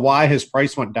 I don't know why his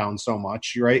price went down so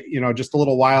much, right? Just a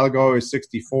little while ago he was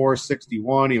 64,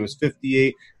 61, he was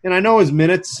 58. And I know his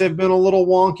minutes have been a little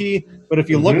wonky, but if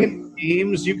you look at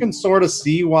games, you can sort of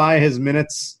see why his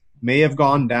minutes may have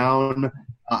gone down.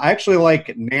 I actually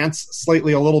like Nance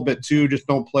slightly a little bit too. Just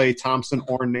don't play Thompson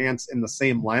or Nance in the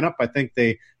same lineup. I think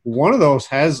one of those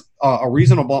has a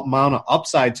reasonable amount of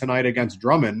upside tonight against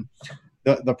Drummond.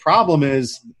 The problem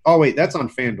is, oh wait, that's on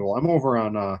FanDuel. I'm over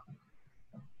on.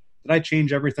 Did I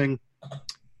change everything?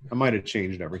 I might have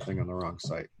changed everything on the wrong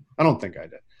site. I don't think I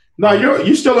did. No,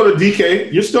 you're still on a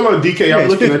DK. You're still on a DK. I'm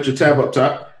looking at your tab up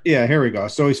top. Yeah, here we go.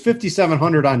 So he's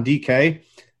 5,700 on DK.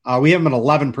 We have him at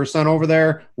 11% over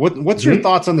there. What's your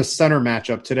thoughts on the center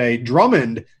matchup today?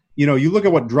 Drummond, you look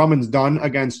at what Drummond's done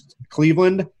against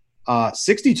Cleveland,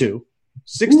 62,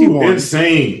 61. Ooh,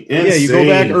 insane. Yeah, you go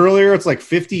back earlier, it's like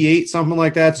 58, something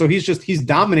like that. So he's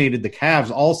dominated the Cavs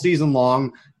all season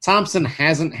long. Thompson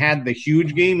hasn't had the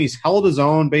huge game. He's held his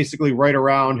own basically right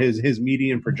around his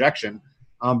median projection.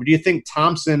 But do you think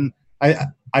Thompson,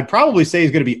 I'd probably say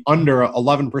he's going to be under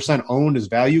 11% owned as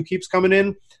value keeps coming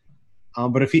in.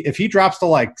 But if he drops to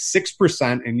like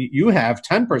 6% and you have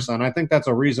 10%, I think that's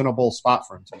a reasonable spot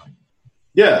for him tonight.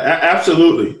 Yeah,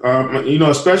 absolutely.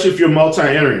 Especially if you're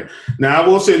multi-entering. Now, I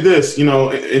will say this,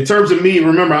 in terms of me,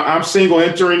 remember, I'm single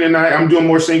entering tonight. I'm doing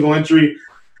more single entry.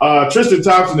 Tristan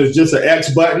Thompson is just an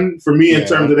X button for me in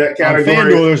terms of that category. On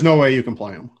FanDuel, there's no way you can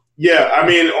play him. Yeah, I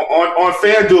mean, on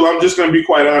FanDuel, I'm just going to be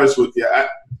quite honest with you.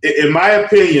 In my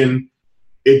opinion,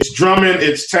 it's Drummond,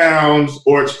 it's Towns,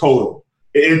 or it's Polo.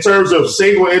 In terms of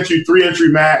single entry, 3-entry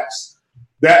max,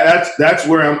 that's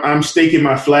where I'm staking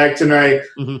my flag tonight.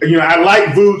 Mm-hmm. I like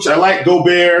Vooch, I like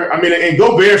Gobert. I mean, and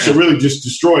Gobert should really just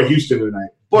destroy Houston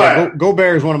tonight. But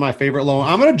Gobert is one of my favorite low.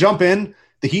 I'm going to jump in.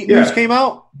 The Heat news came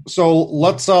out, so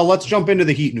let's jump into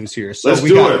the Heat news here. So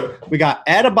we got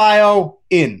Adebayo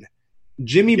in,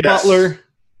 Jimmy Butler.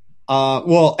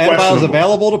 Adebayo's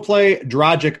available to play.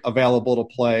 Dragic available to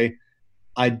play.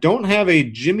 I don't have a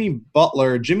Jimmy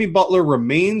Butler. Jimmy Butler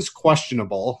remains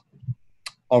questionable.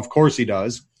 Of course he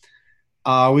does.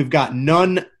 We've got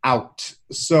Nunn out.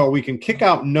 So we can kick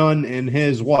out Nunn in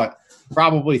his,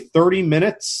 probably 30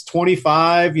 minutes,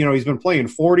 25. He's been playing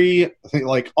 40, I think,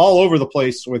 like all over the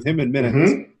place with him in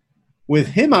minutes. Mm-hmm. With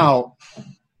him out,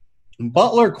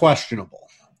 Butler questionable.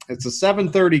 It's a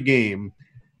 7:30 game.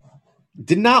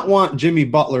 Did not want Jimmy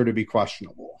Butler to be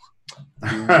questionable.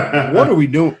 What are we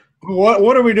doing?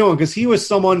 What are we doing? Because he was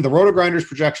someone, the Roto Grinders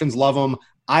projections love him.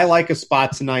 I like a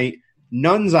spot tonight.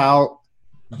 Nunn's out.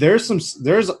 There's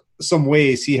some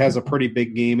ways he has a pretty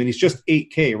big game, and he's just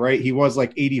 8K, right? He was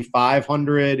like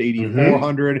 8,500,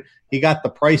 8,400. Mm-hmm. He got the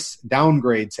price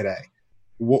downgrade today.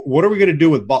 What are we going to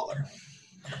do with Butler?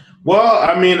 Well,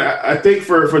 I mean, I think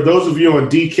for those of you on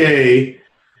DK,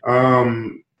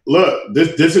 look,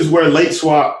 this is where late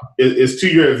swap is to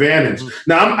your advantage.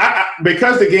 Now,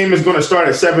 because the game is going to start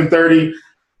at 7:30,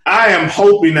 I am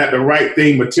hoping that the right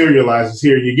thing materializes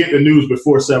here. You get the news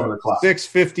before 7 o'clock.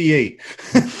 6:58.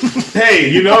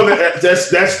 Hey,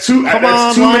 that's two. Come that's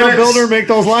on, 2 minutes. Lineup Builder, make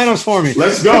those lineups for me.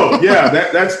 Let's go. Yeah,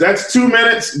 that's 2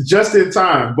 minutes just in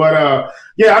time. But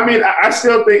I mean, I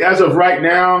still think as of right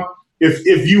now,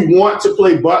 if you want to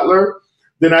play Butler,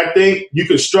 then I think you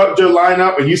can structure your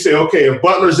lineup and you say, okay, if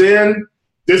Butler's in,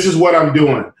 this is what I'm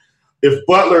doing. If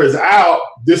Butler is out,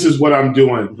 this is what I'm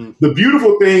doing. Mm-hmm. The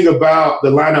beautiful thing about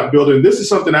the lineup building, this is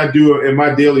something I do in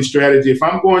my daily strategy. If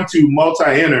I'm going to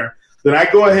multi-enter, then I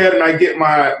go ahead and I get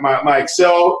my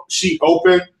Excel sheet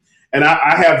open, and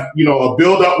I have a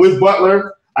build-up with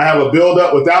Butler. I have a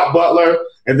build-up without Butler,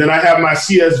 and then I have my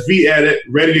CSV edit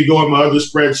ready to go in my other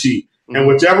spreadsheet. Mm-hmm. And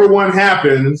whichever one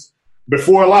happens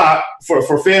before lock, for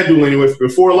FanDuel anyway,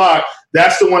 before lock,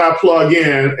 that's the one I plug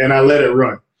in and I let it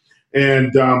run.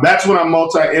 And that's when I'm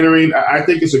multi-entering. I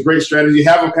think it's a great strategy.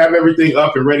 Have everything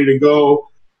up and ready to go.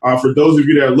 For those of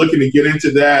you that are looking to get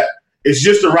into that, it's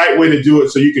just the right way to do it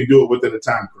so you can do it within a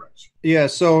time crunch. Yeah,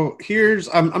 so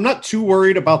I'm not too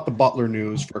worried about the Butler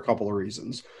news for a couple of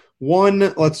reasons.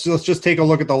 One, let's just take a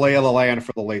look at the lay of the land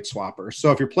for the late swapper.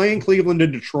 So if you're playing Cleveland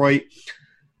and Detroit,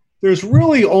 there's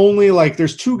really only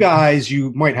there's two guys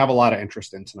you might have a lot of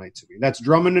interest in tonight to me. That's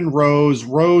Drummond and Rose.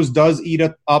 Rose does eat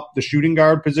up the shooting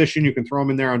guard position. You can throw him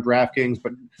in there on DraftKings,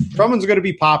 but Drummond's going to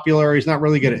be popular. He's not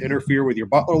really going to interfere with your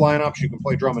Butler lineups. You can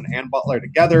play Drummond and Butler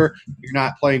together. You're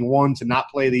not playing one to not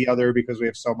play the other because we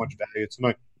have so much value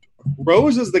tonight.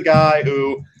 Rose is the guy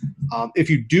who, if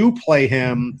you do play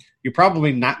him, you're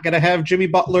probably not going to have Jimmy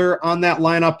Butler on that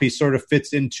lineup. He sort of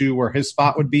fits into where his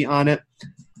spot would be on it.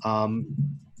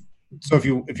 So if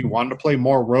you wanted to play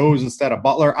more Rose instead of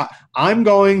Butler, I'm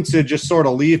going to just sort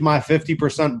of leave my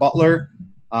 50% Butler.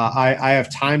 I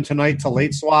have time tonight to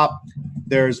late swap.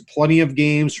 There's plenty of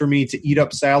games for me to eat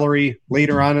up salary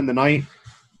later on in the night.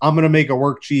 I'm going to make it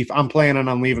work, Chief. I'm planning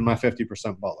on leaving my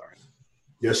 50% Butler.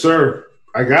 Yes, sir.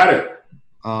 I got it.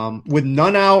 With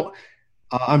none out,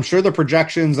 I'm sure the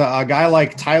projections, a guy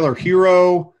like Tyler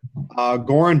Hero,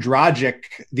 Goran Dragic,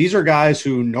 these are guys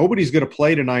who nobody's going to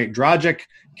play tonight. Dragic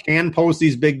can post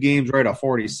these big games right at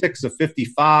 46 of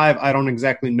 55. I don't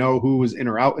exactly know who was in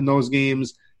or out in those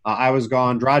games. I was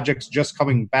gone. Dragic's just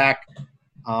coming back.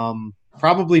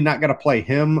 Probably not going to play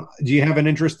him. Do you have an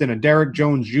interest in a Derek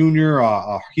Jones Jr.,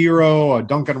 a Hero, a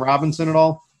Duncan Robinson at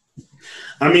all?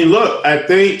 I mean, look, I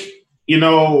think,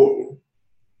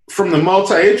 from the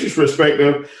multi-interest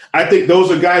perspective, I think those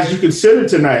are guys you consider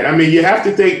tonight. I mean, you have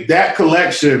to think that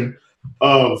collection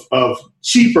of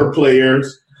cheaper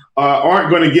players aren't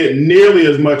going to get nearly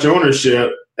as much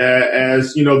ownership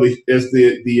as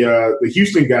the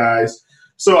Houston guys.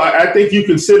 So I think you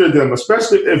consider them,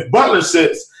 especially if Butler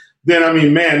sits. Then I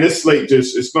mean, man, this slate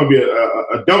it's going to be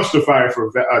a dumpster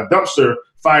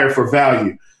fire for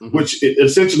value, which it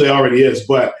essentially already is.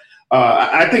 But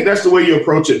I think that's the way you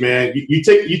approach it, man. You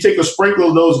take a sprinkle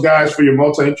of those guys for your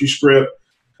multi-entry script,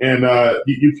 and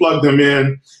you plug them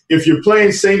in. If you're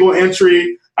playing single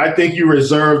entry, I think you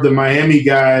reserve the Miami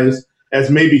guys as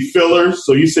maybe fillers.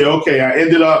 So you say, okay,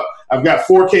 I've got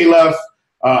 4K left.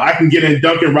 I can get in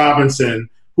Duncan Robinson,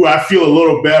 who I feel a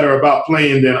little better about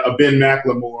playing than a Ben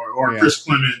McLemore or Chris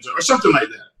Clemens or something like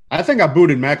that. I think I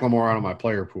booted McLemore out of my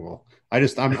player pool.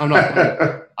 I'm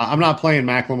not I'm not playing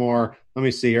McLemore. Let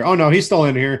me see here. Oh no, he's still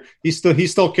in here. He's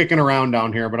still kicking around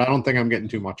down here, but I don't think I'm getting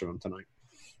too much of him tonight.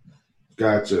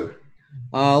 Gotcha.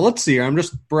 Let's see here. I'm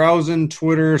just browsing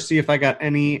Twitter, see if I got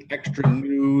any extra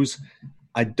news.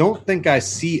 I don't think I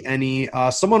see any.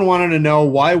 Someone wanted to know,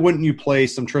 why wouldn't you play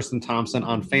some Tristan Thompson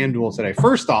on FanDuel today?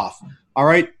 First off, all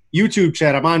right, YouTube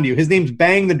chat, I'm on to you. His name's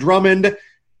Bang the Drummond.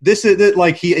 This is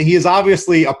he is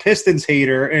obviously a Pistons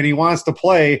hater, and he wants to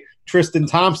play Tristan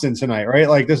Thompson tonight, right?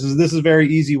 Like this is very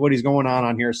easy what he's going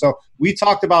on here. So we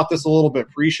talked about this a little bit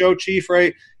pre-show, Chief,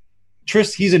 right?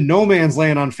 He's in no man's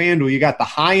land on FanDuel. You got the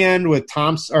high end with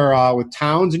with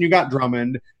Towns, and you got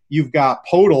Drummond. You've got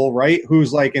Podol, right,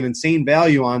 who's like an insane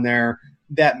value on there.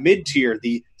 That mid tier,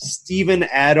 the Steven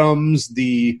Adams,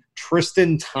 the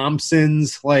Tristan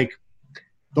Thompsons, like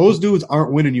those dudes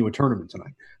aren't winning you a tournament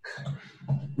tonight.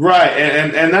 Right,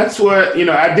 and that's what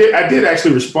I did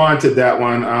actually respond to that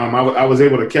one. I was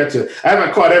able to catch it. I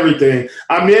haven't caught everything.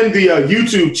 I'm in the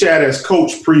YouTube chat as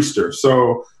Coach Priester,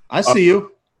 so I see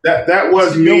you. That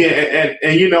was me, and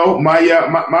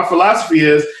my philosophy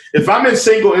is if I'm in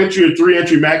single entry or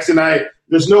 3-entry max tonight,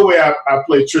 there's no way I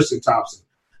play Tristan Thompson.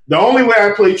 The only way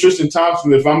I play Tristan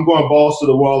Thompson is if I'm going balls to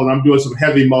the wall and I'm doing some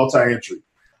heavy multi-entry.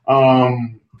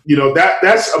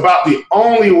 That's about the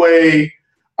only way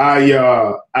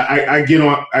I get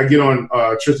on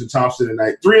Tristan Thompson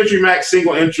tonight. 3-entry max,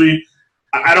 single entry.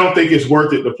 I don't think it's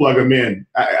worth it to plug him in.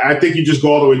 I think you just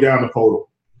go all the way down to Podol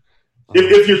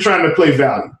if you're trying to play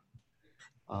value.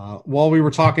 While we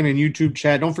were talking in YouTube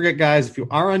chat, don't forget, guys, if you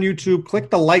are on YouTube, click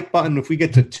the like button. If we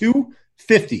get to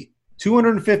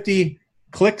 250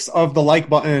 clicks of the like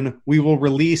button, we will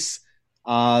release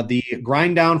the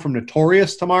grind down from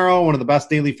Notorious tomorrow, one of the best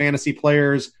daily fantasy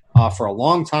players for a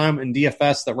long time in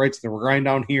DFS that writes the grind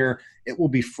down here. It will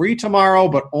be free tomorrow,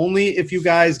 but only if you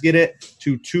guys get it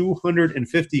to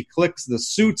 250 clicks. The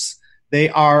suits, they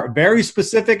are very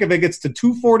specific. If it gets to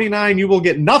 249, you will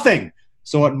get nothing.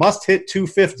 So it must hit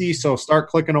 250. So start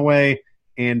clicking away,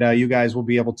 and you guys will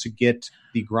be able to get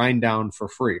the grind down for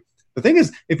free. The thing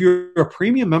is, if you're a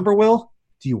premium member, Will,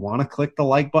 do you want to click the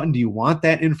like button? Do you want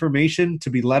that information to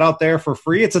be let out there for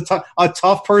free? It's a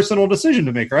tough personal decision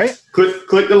to make, right? Click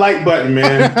the like button,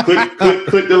 man.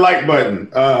 click the like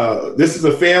button. This is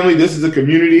a family. This is a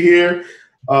community here.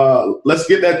 Let's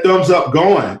get that thumbs up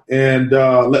going, and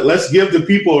let's give the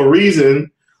people a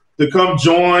reason to come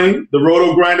join the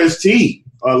Roto Grinders team.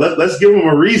 Let's give them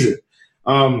a reason.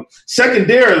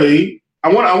 Secondarily,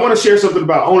 I want to share something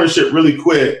about ownership really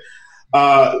quick.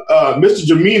 Mr.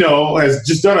 Jamino has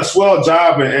just done a swell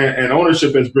job, and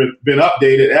ownership has been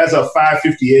updated as of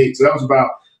 5:58. So that was about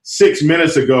 6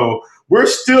 minutes ago. We're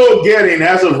still getting,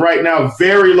 as of right now,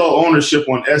 very low ownership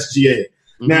on SGA.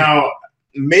 Mm-hmm. Now,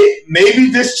 maybe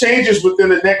this changes within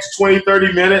the next 20,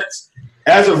 30 minutes.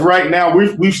 As of right now,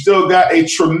 we've still got a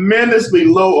tremendously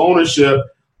low ownership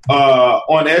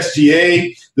on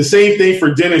SGA. The same thing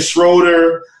for Dennis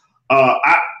Schroeder.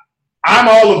 I'm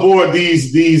all aboard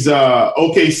these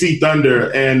OKC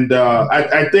Thunder, and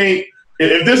I think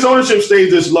if this ownership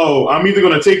stays this low, I'm either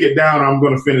going to take it down or I'm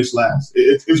going to finish last.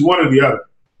 It's one or the other.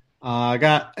 I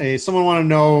got someone want to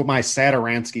know my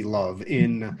Satoransky love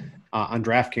on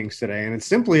DraftKings today, and it's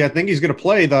simply I think he's going to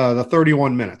play the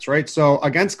 31 minutes, right? So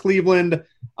against Cleveland,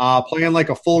 playing like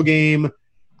a full game,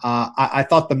 I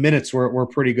thought the minutes were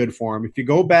pretty good for him. If you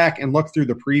go back and look through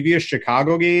the previous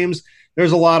Chicago games,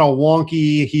 there's a lot of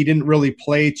wonky. He didn't really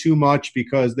play too much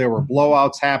because there were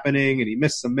blowouts happening, and he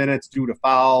missed some minutes due to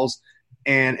fouls.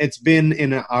 And it's been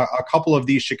in a couple of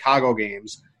these Chicago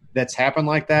games that's happened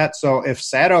like that. So if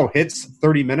Sato hits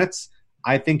 30 minutes,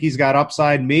 I think he's got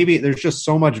upside. Maybe there's just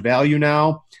so much value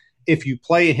now. If you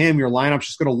play him, your lineup's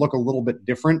just going to look a little bit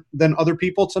different than other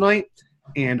people tonight.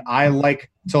 And I like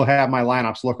to have my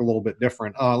lineups look a little bit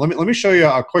different. Let me show you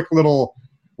a quick little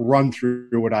run through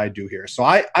what I do here. So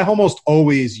I almost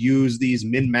always use these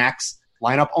min-max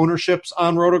lineup ownerships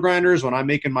on RotoGrinders when I'm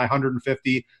making my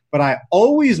 150, but I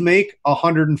always make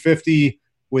 150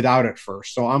 without it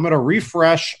first. So I'm going to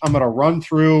refresh. I'm going to run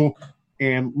through,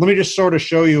 and let me just sort of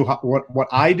show you what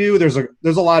I do. There's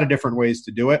a lot of different ways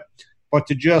to do it, but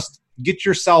to just get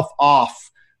yourself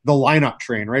off the lineup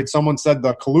train, right? Someone said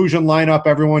the collusion lineup,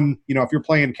 everyone, if you're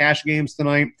playing cash games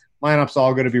tonight, lineup's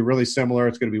all going to be really similar.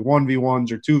 It's going to be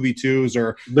 1v1s or 2v2s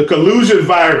or the collusion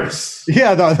virus.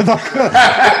 Yeah, the 40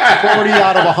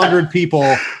 out of 100 people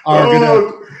are going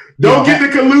to don't get the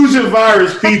collusion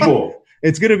virus, people.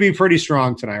 It's going to be pretty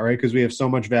strong tonight, right? Because we have so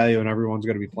much value and everyone's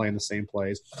going to be playing the same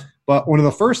plays. But one of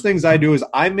the first things I do is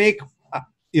I make,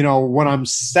 when I'm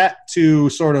set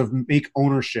to sort of make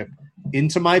ownership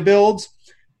into my builds,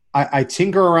 I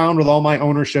tinker around with all my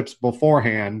ownerships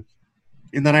beforehand,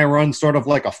 and then I run sort of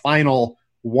like a final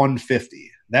 150.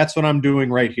 That's what I'm doing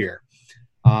right here.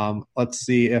 Let's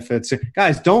see if it's –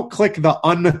 guys, don't click the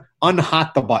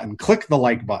unhot the button. Click the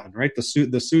like button, right? The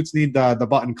suits need the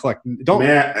button clicked. Don't.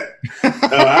 Man,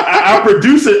 our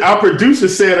producer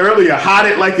said earlier, hot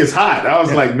it like it's hot. I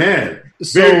was like, man.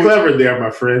 Very clever there,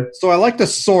 my friend. So I like to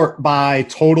sort by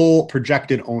total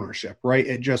projected ownership, right?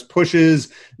 It just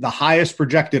pushes the highest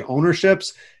projected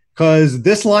ownerships because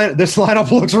this lineup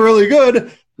looks really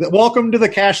good. Welcome to the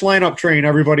cash lineup train,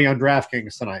 everybody on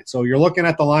DraftKings tonight. So you're looking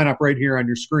at the lineup right here on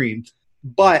your screen.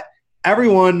 But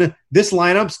everyone, this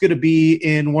lineup's going to be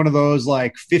in one of those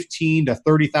like 15 to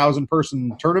 30,000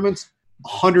 person tournaments.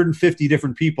 150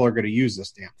 different people are going to use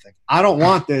this damn thing. I don't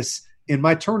want this in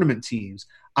my tournament teams.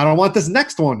 I don't want this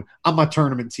next one on my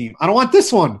tournament team. I don't want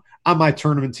this one on my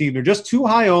tournament team. They're just too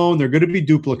high owned. They're going to be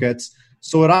duplicates.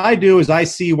 So what I do is I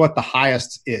see what the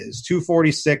highest is,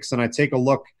 246, and I take a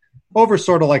look over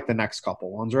sort of like the next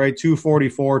couple ones, right?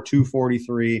 244,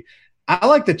 243. I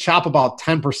like to chop about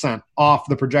 10% off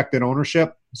the projected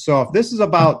ownership. So if this is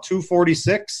about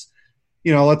 246,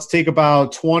 let's take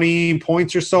about 20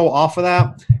 points or so off of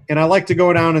that. And I like to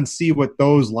go down and see what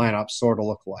those lineups sort of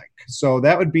look like. So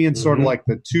that would be in sort of like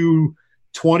the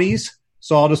 220s.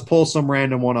 So I'll just pull some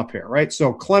random one up here, right?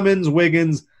 So Clemens,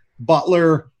 Wiggins,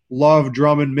 Butler, Love,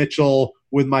 Drummond, Mitchell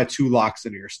with my two locks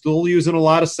in here. Still using a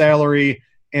lot of salary.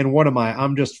 And what am I?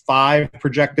 I'm just 5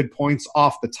 projected points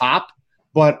off the top,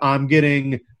 but I'm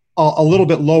getting a little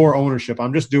bit lower ownership.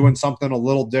 I'm just doing something a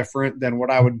little different than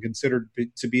what I would consider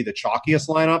to be the chalkiest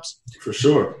lineups. For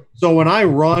sure. So when I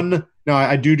run, now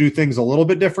I do things a little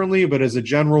bit differently, but as a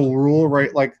general rule,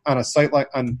 right, like on a site like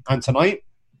on tonight,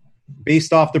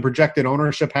 based off the projected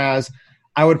ownership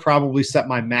I would probably set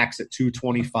my max at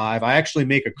 225. I actually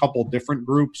make a couple different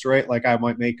groups, right? Like I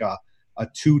might make a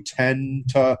 210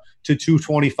 to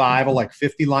 225 of like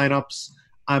 50 lineups.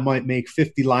 I might make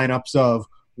 50 lineups of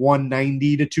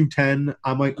 190 to 210.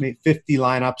 I might make 50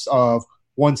 lineups of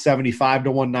 175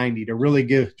 to 190 to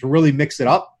really mix it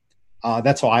up.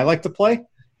 That's how I like to play.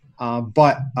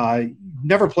 But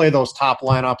never play those top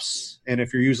lineups. And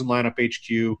if you're using Lineup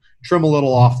HQ, trim a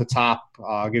little off the top.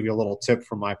 I'll give you a little tip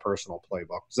from my personal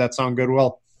playbook. Does that sound good,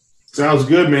 Will? Sounds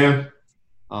good, man.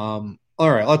 All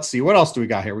right, let's see. What else do we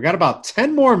got here? We got about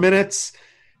 10 more minutes.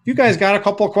 If you guys got a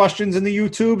couple of questions in the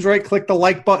YouTubes, right, click the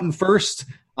like button first.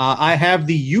 I have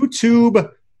the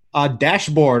YouTube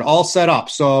dashboard all set up.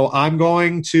 So I'm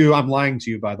lying to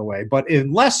you, by the way. But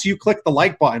unless you click the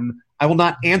like button, I will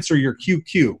not answer your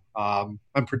QQ.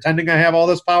 I'm pretending I have all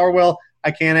this power, Will.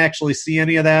 I can't actually see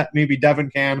any of that. Maybe Devin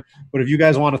can. But if you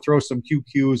guys want to throw some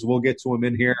QQs, we'll get to them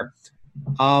in here.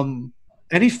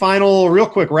 Any final, real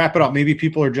quick, wrap it up. Maybe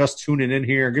people are just tuning in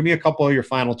here. Give me a couple of your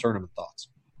final tournament thoughts.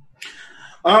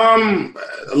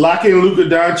 Lock in Luka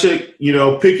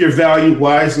Doncic, pick your value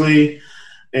wisely.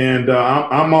 And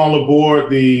I'm all aboard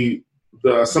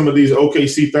some of these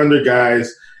OKC Thunder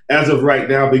guys as of right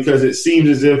now, because it seems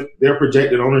as if their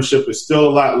projected ownership is still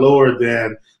a lot lower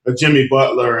than a Jimmy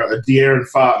Butler, a De'Aaron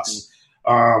Fox,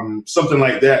 something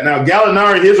like that. Now,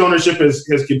 Gallinari, his ownership has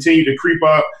continued to creep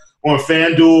up on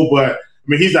FanDuel, but,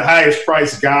 he's the highest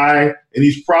priced guy, and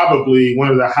he's probably one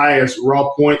of the highest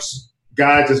raw points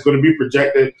guys that's going to be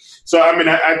projected. So,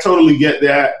 I totally get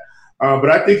that. But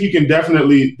I think you can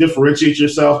definitely differentiate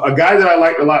yourself. A guy that I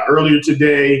liked a lot earlier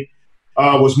today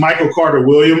was Michael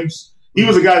Carter-Williams. He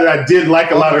was a guy that I did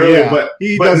like a lot earlier, but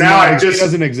now he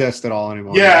doesn't exist at all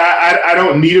anymore. Yeah, I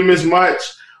don't need him as much.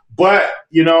 But,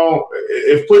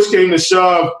 if push came to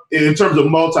shove, in terms of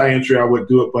multi-entry, I would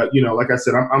do it. But, like I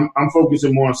said, I'm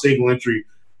focusing more on single entry,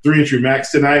 3-entry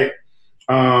max tonight.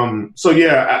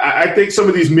 I think some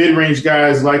of these mid-range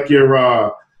guys like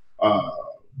your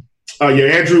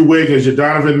Andrew Wiggins, your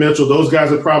Donovan Mitchell, those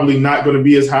guys are probably not going to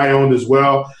be as high owned as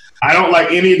well. I don't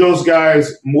like any of those guys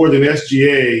more than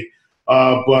SGA.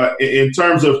 But in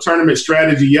terms of tournament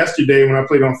strategy yesterday when I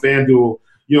played on FanDuel,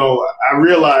 I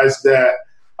realized that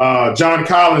John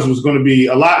Collins was going to be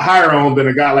a lot higher owned than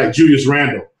a guy like Julius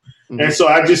Randle. Mm-hmm. And so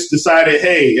I just decided,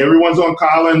 hey, everyone's on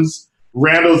Collins.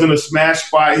 Randle's in a smash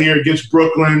spot here against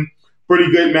Brooklyn.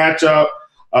 Pretty good matchup.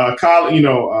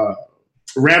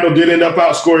 Randle did end up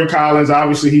outscoring Collins.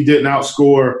 Obviously, he didn't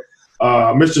outscore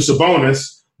Mr.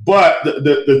 Sabonis. But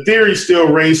the theory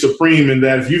still reigns supreme in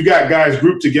that if you've got guys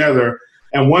grouped together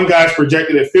and one guy's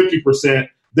projected at 50%,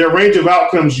 their range of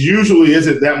outcomes usually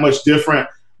isn't that much different.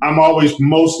 I'm always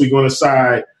mostly going to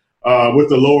side with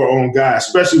the lower owned guy,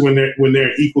 especially when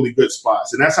they're in equally good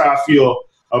spots. And that's how I feel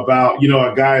about,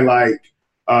 a guy like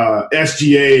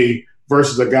SGA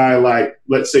versus a guy like,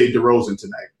 let's say, DeRozan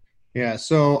tonight. Yeah,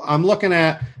 so I'm looking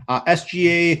at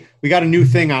SGA. We got a new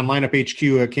thing on Lineup HQ.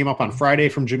 It came up on Friday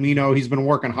from Jamino. He's been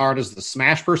working hard as the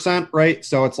smash percent, right?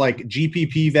 So it's like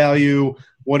GPP value.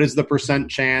 What is the percent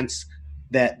chance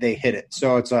that they hit it?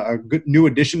 So it's a good new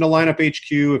addition to Lineup HQ.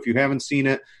 If you haven't seen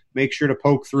it, make sure to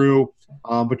poke through.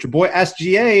 But your boy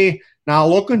SGA, now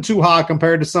looking too hot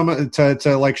compared to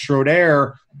to like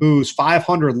Schroeder, who's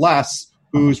 500 less,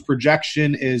 whose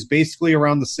projection is basically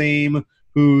around the same,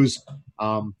 who's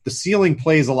the ceiling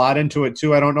plays a lot into it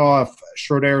too. I don't know if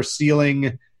Schroeder's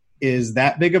ceiling is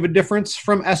that big of a difference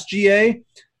from SGA.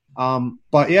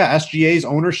 But yeah, SGA's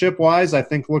ownership wise, I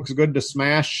think looks good to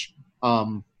smash.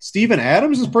 Steven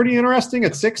Adams is pretty interesting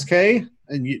at 6K,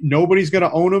 and nobody's going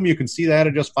to own him. You can see that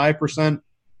at just 5%.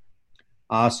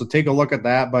 So take a look at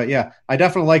that. But yeah, I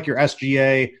definitely like your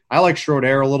SGA. I like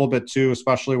Schroeder a little bit too,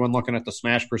 especially when looking at the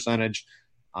smash percentage.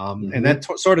 And that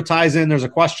sort of ties in. There's a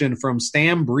question from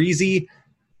Stam Breezy,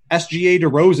 SGA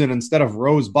DeRozan instead of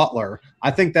Rose Butler.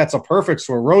 I think that's a perfect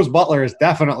score. Rose Butler is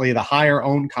definitely the higher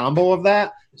owned combo of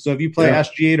that. So if you play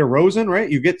SGA DeRozan, right,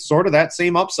 you get sort of that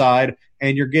same upside,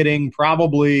 and you're getting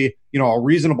probably, a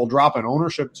reasonable drop in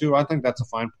ownership too. I think that's a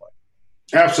fine play.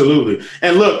 Absolutely.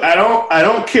 And look, I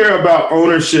don't care about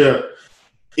ownership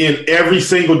in every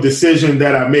single decision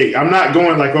that I make. I'm not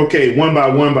going like, okay, one by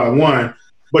one.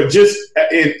 But just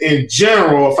in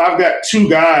general, if I've got two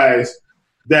guys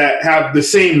that have the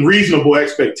same reasonable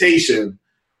expectation,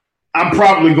 I'm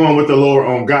probably going with the lower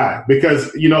owned guy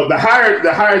because, the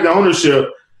higher the ownership,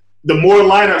 the more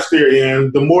lineups they're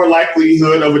in, the more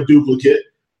likelihood of a duplicate.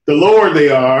 The lower they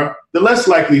are, the less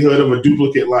likelihood of a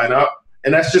duplicate lineup.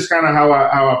 And that's just kind of how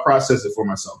I process it for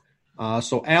myself.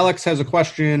 So Alex has a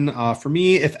question for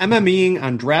me. If MMEing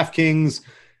on DraftKings,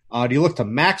 do you look to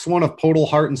max one of Podol,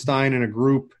 Hartenstein in a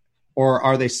group, or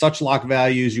are they such lock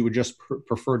values you would just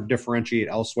prefer to differentiate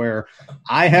elsewhere?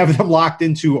 I have them locked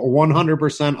into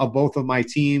 100% of both of my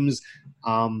teams.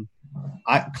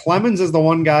 Clemens is the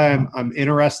one guy I'm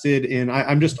interested in.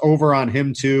 I'm just over on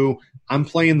him too. I'm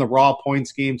playing the raw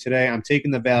points game today. I'm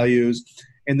taking the values.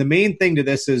 And the main thing to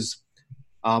this is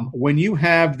when you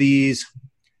have these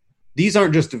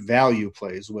aren't just value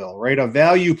plays, Will, right? A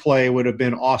value play would have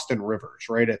been Austin Rivers,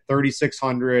 right? At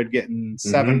 3,600, getting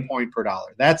 7 point per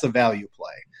dollar. That's a value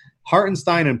play.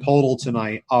 Hartenstein and Podol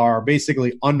tonight are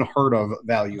basically unheard of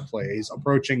value plays,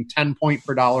 approaching 10 point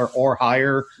per dollar or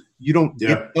higher. You don't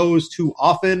get those too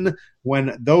often.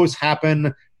 When those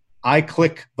happen, I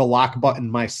click the lock button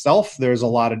myself. There's a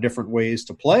lot of different ways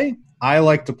to play. I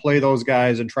like to play those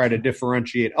guys and try to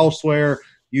differentiate elsewhere,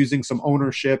 using some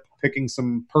ownership, picking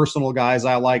some personal guys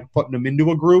I like, putting them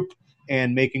into a group,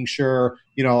 and making sure,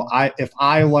 if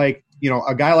I like,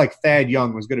 a guy like Thad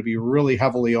Young was going to be really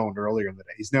heavily owned earlier in the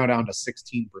day. He's now down to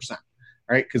 16%,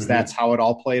 right? Because that's how it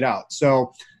all played out.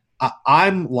 So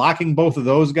I'm locking both of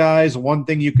those guys. One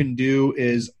thing you can do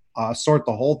is sort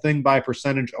the whole thing by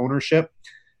percentage ownership.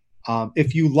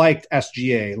 If you liked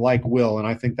SGA, like Will, and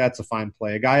I think that's a fine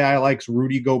play. A guy I like's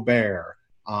Rudy Gobert.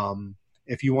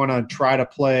 If you want to try to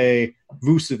play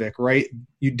Vucevic, right,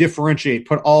 you differentiate,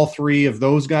 put all three of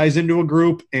those guys into a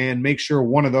group and make sure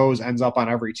one of those ends up on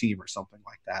every team or something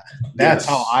like that. That's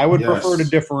how I would prefer to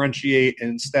differentiate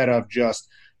instead of just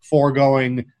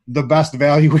foregoing the best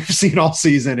value we've seen all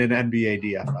season in NBA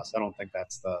DFS. I don't think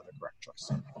that's the correct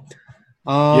choice.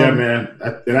 Yeah,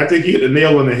 man. And I think you hit the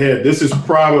nail on the head. This is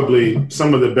probably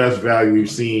some of the best value we've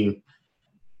seen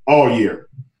all year.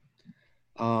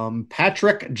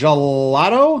 Patrick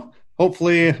Gelato.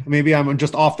 Hopefully, maybe I'm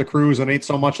just off the cruise and ate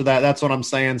so much of that. That's what I'm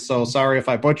saying. So sorry if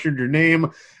I butchered your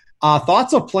name.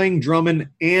 Thoughts of playing Drummond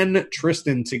and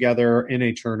Tristan together in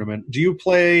a tournament? Do you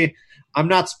play? I'm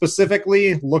not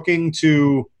specifically looking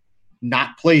to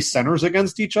not play centers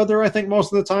against each other, I think,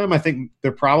 most of the time. I think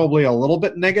they're probably a little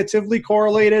bit negatively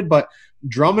correlated, but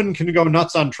Drummond can go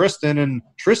nuts on Tristan, and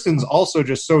Tristan's also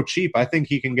just so cheap. I think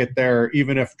he can get there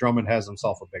even if Drummond has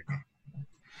himself a big game.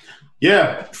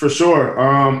 Yeah, for sure.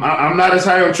 I'm not as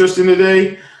high on Tristan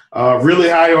today. Really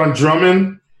high on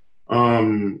Drummond.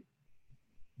 In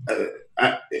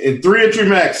 3-entry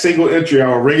max, single entry,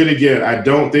 I'll ring it again. I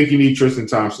don't think you need Tristan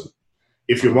Thompson.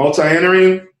 If you're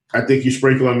multi-entering, I think you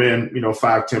sprinkle them in,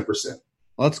 5-10%.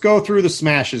 Let's go through the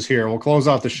smashes here. We'll close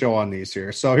out the show on these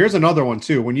here. So here's another one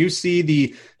too. When you see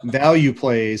the value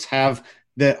plays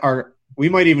we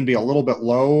might even be a little bit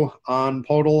low on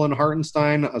Podol and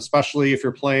Hartenstein, especially if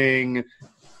you're playing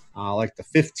like the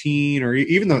 15 or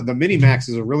even the mini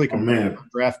maxes are really competitive on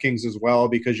DraftKings as well,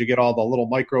 because you get all the little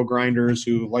micro grinders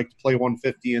who like to play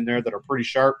 150 in there that are pretty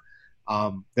sharp.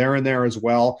 They're in there as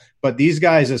well. But these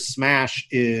guys' smash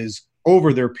is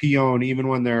over their P-own, even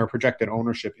when their projected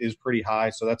ownership is pretty high.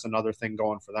 So that's another thing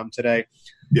going for them today.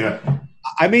 Yeah.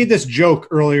 I made this joke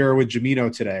earlier with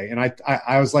Jamino today, and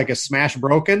I was like, a smash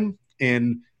broken?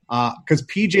 And because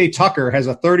PJ Tucker has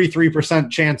a 33%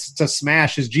 chance to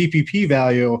smash his GPP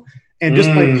value, and just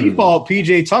by default,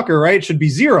 PJ Tucker, right, should be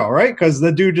 0, right? Because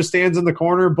the dude just stands in the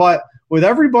corner. But with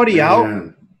everybody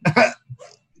out,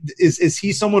 is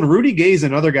he someone? Rudy Gay's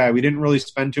another guy we didn't really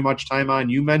spend too much time on.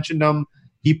 You mentioned him.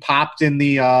 He popped in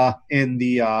the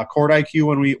Court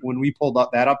IQ when we pulled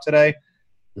that up today.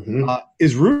 Mm-hmm.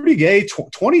 Is Rudy Gay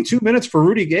 22 minutes for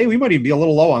Rudy Gay? We might even be a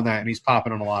little low on that, and he's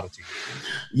popping on a lot of teams.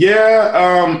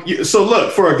 Yeah. So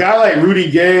look, for a guy like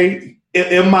Rudy Gay,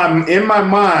 in my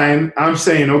mind, I'm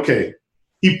saying, okay,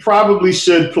 he probably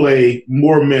should play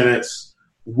more minutes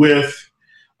with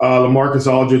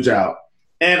LaMarcus Aldridge out.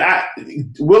 And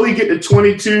will he get to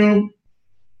 22?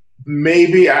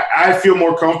 Maybe. I feel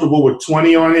more comfortable with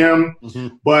 20 on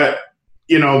him, but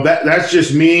that's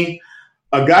just me.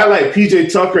 A guy like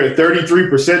PJ Tucker at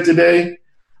 33% today,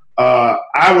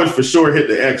 I would for sure hit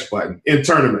the X button in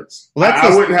tournaments. Well,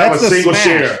 I wouldn't have a single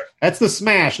share. That's the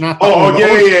smash, not the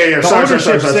yeah. The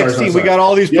ownership 60. We got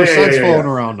all these percents floating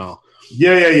around now.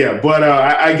 Yeah. But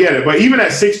I get it. But even at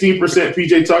 16%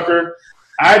 PJ Tucker,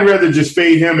 I'd rather just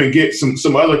fade him and get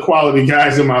some other quality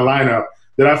guys in my lineup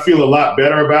that I feel a lot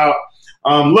better about.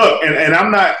 Look, and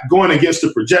I'm not going against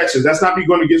the projections. That's not me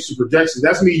going against the projections.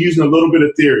 That's me using a little bit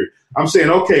of theory. I'm saying,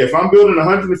 okay, if I'm building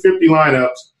 150 lineups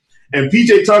and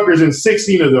PJ Tucker's in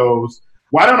 16 of those,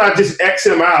 why don't I just X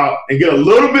him out and get a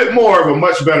little bit more of a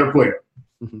much better player?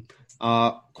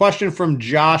 Question from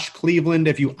Josh Cleveland.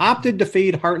 If you opted to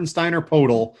fade Hartenstein or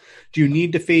Podol, do you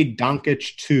need to fade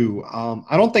Doncic too?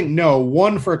 I don't think no.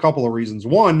 One, for a couple of reasons.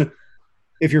 One,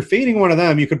 if you're fading one of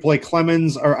them, you could play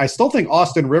Clemens, or I still think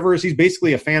Austin Rivers. He's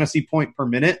basically a fantasy point per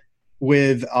minute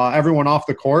with everyone off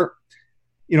the court.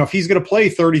 If he's going to play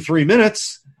 33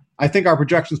 minutes, I think our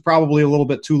projection is probably a little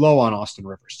bit too low on Austin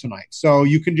Rivers tonight. So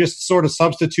you can just sort of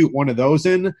substitute one of those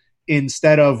in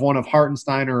instead of one of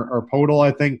Hartenstein or Podol.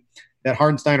 I think that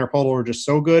Hartenstein or Podol are just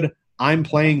so good. I'm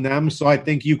playing them, so I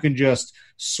think you can just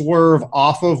swerve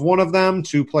off of one of them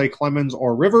to play Clemens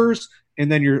or Rivers, and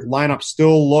then your lineup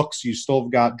still looks, you still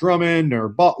got Drummond or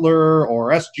Butler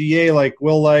or SGA like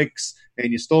Will likes,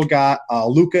 and you still got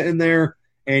Luka in there,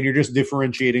 and you're just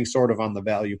differentiating sort of on the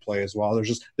value play as well.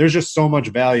 There's just so much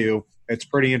value. It's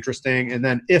pretty interesting. And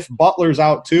then if Butler's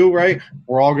out too, right,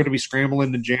 we're all going to be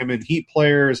scrambling to jam in Heat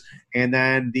players, and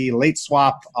then the late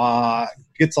swap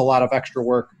gets a lot of extra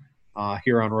work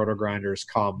here on Roto Grinders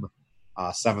come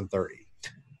 7:30.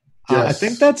 Yes. I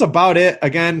think that's about it.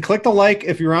 Again, click the like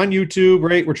if you're on YouTube,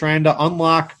 right? We're trying to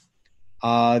unlock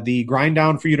the grind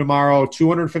down for you tomorrow.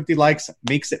 250 likes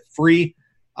makes it free.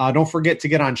 Don't forget to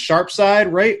get on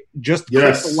Sharpside, right? Just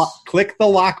click the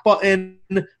lock button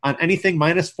on anything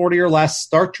minus 40 or less.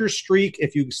 Start your streak.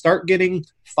 If you start getting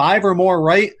 5 or more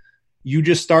right, you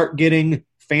just start getting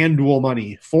FanDuel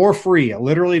money for free. It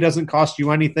literally doesn't cost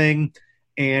you anything.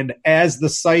 And as the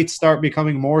sites start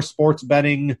becoming more sports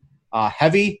betting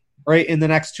heavy, right, in the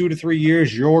next 2 to 3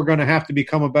 years, you're going to have to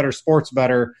become a better sports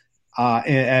bettor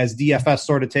as DFS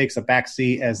sort of takes a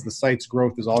backseat as the site's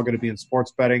growth is all going to be in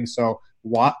sports betting. So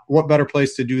what better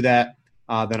place to do that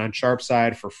than on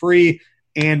Sharpside for free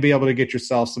and be able to get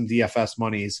yourself some DFS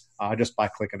monies just by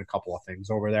clicking a couple of things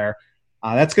over there.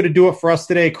 That's going to do it for us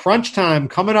today. Crunch time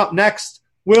coming up next.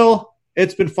 Will,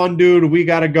 it's been fun, dude. We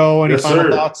got to go. Any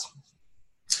final thoughts?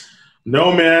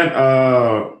 No, man.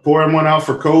 Pouring one out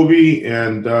for Kobe,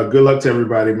 and good luck to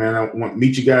everybody, man. I want to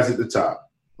meet you guys at the top.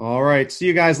 All right. See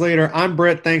you guys later. I'm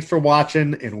Britt. Thanks for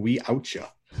watching, and we out ya.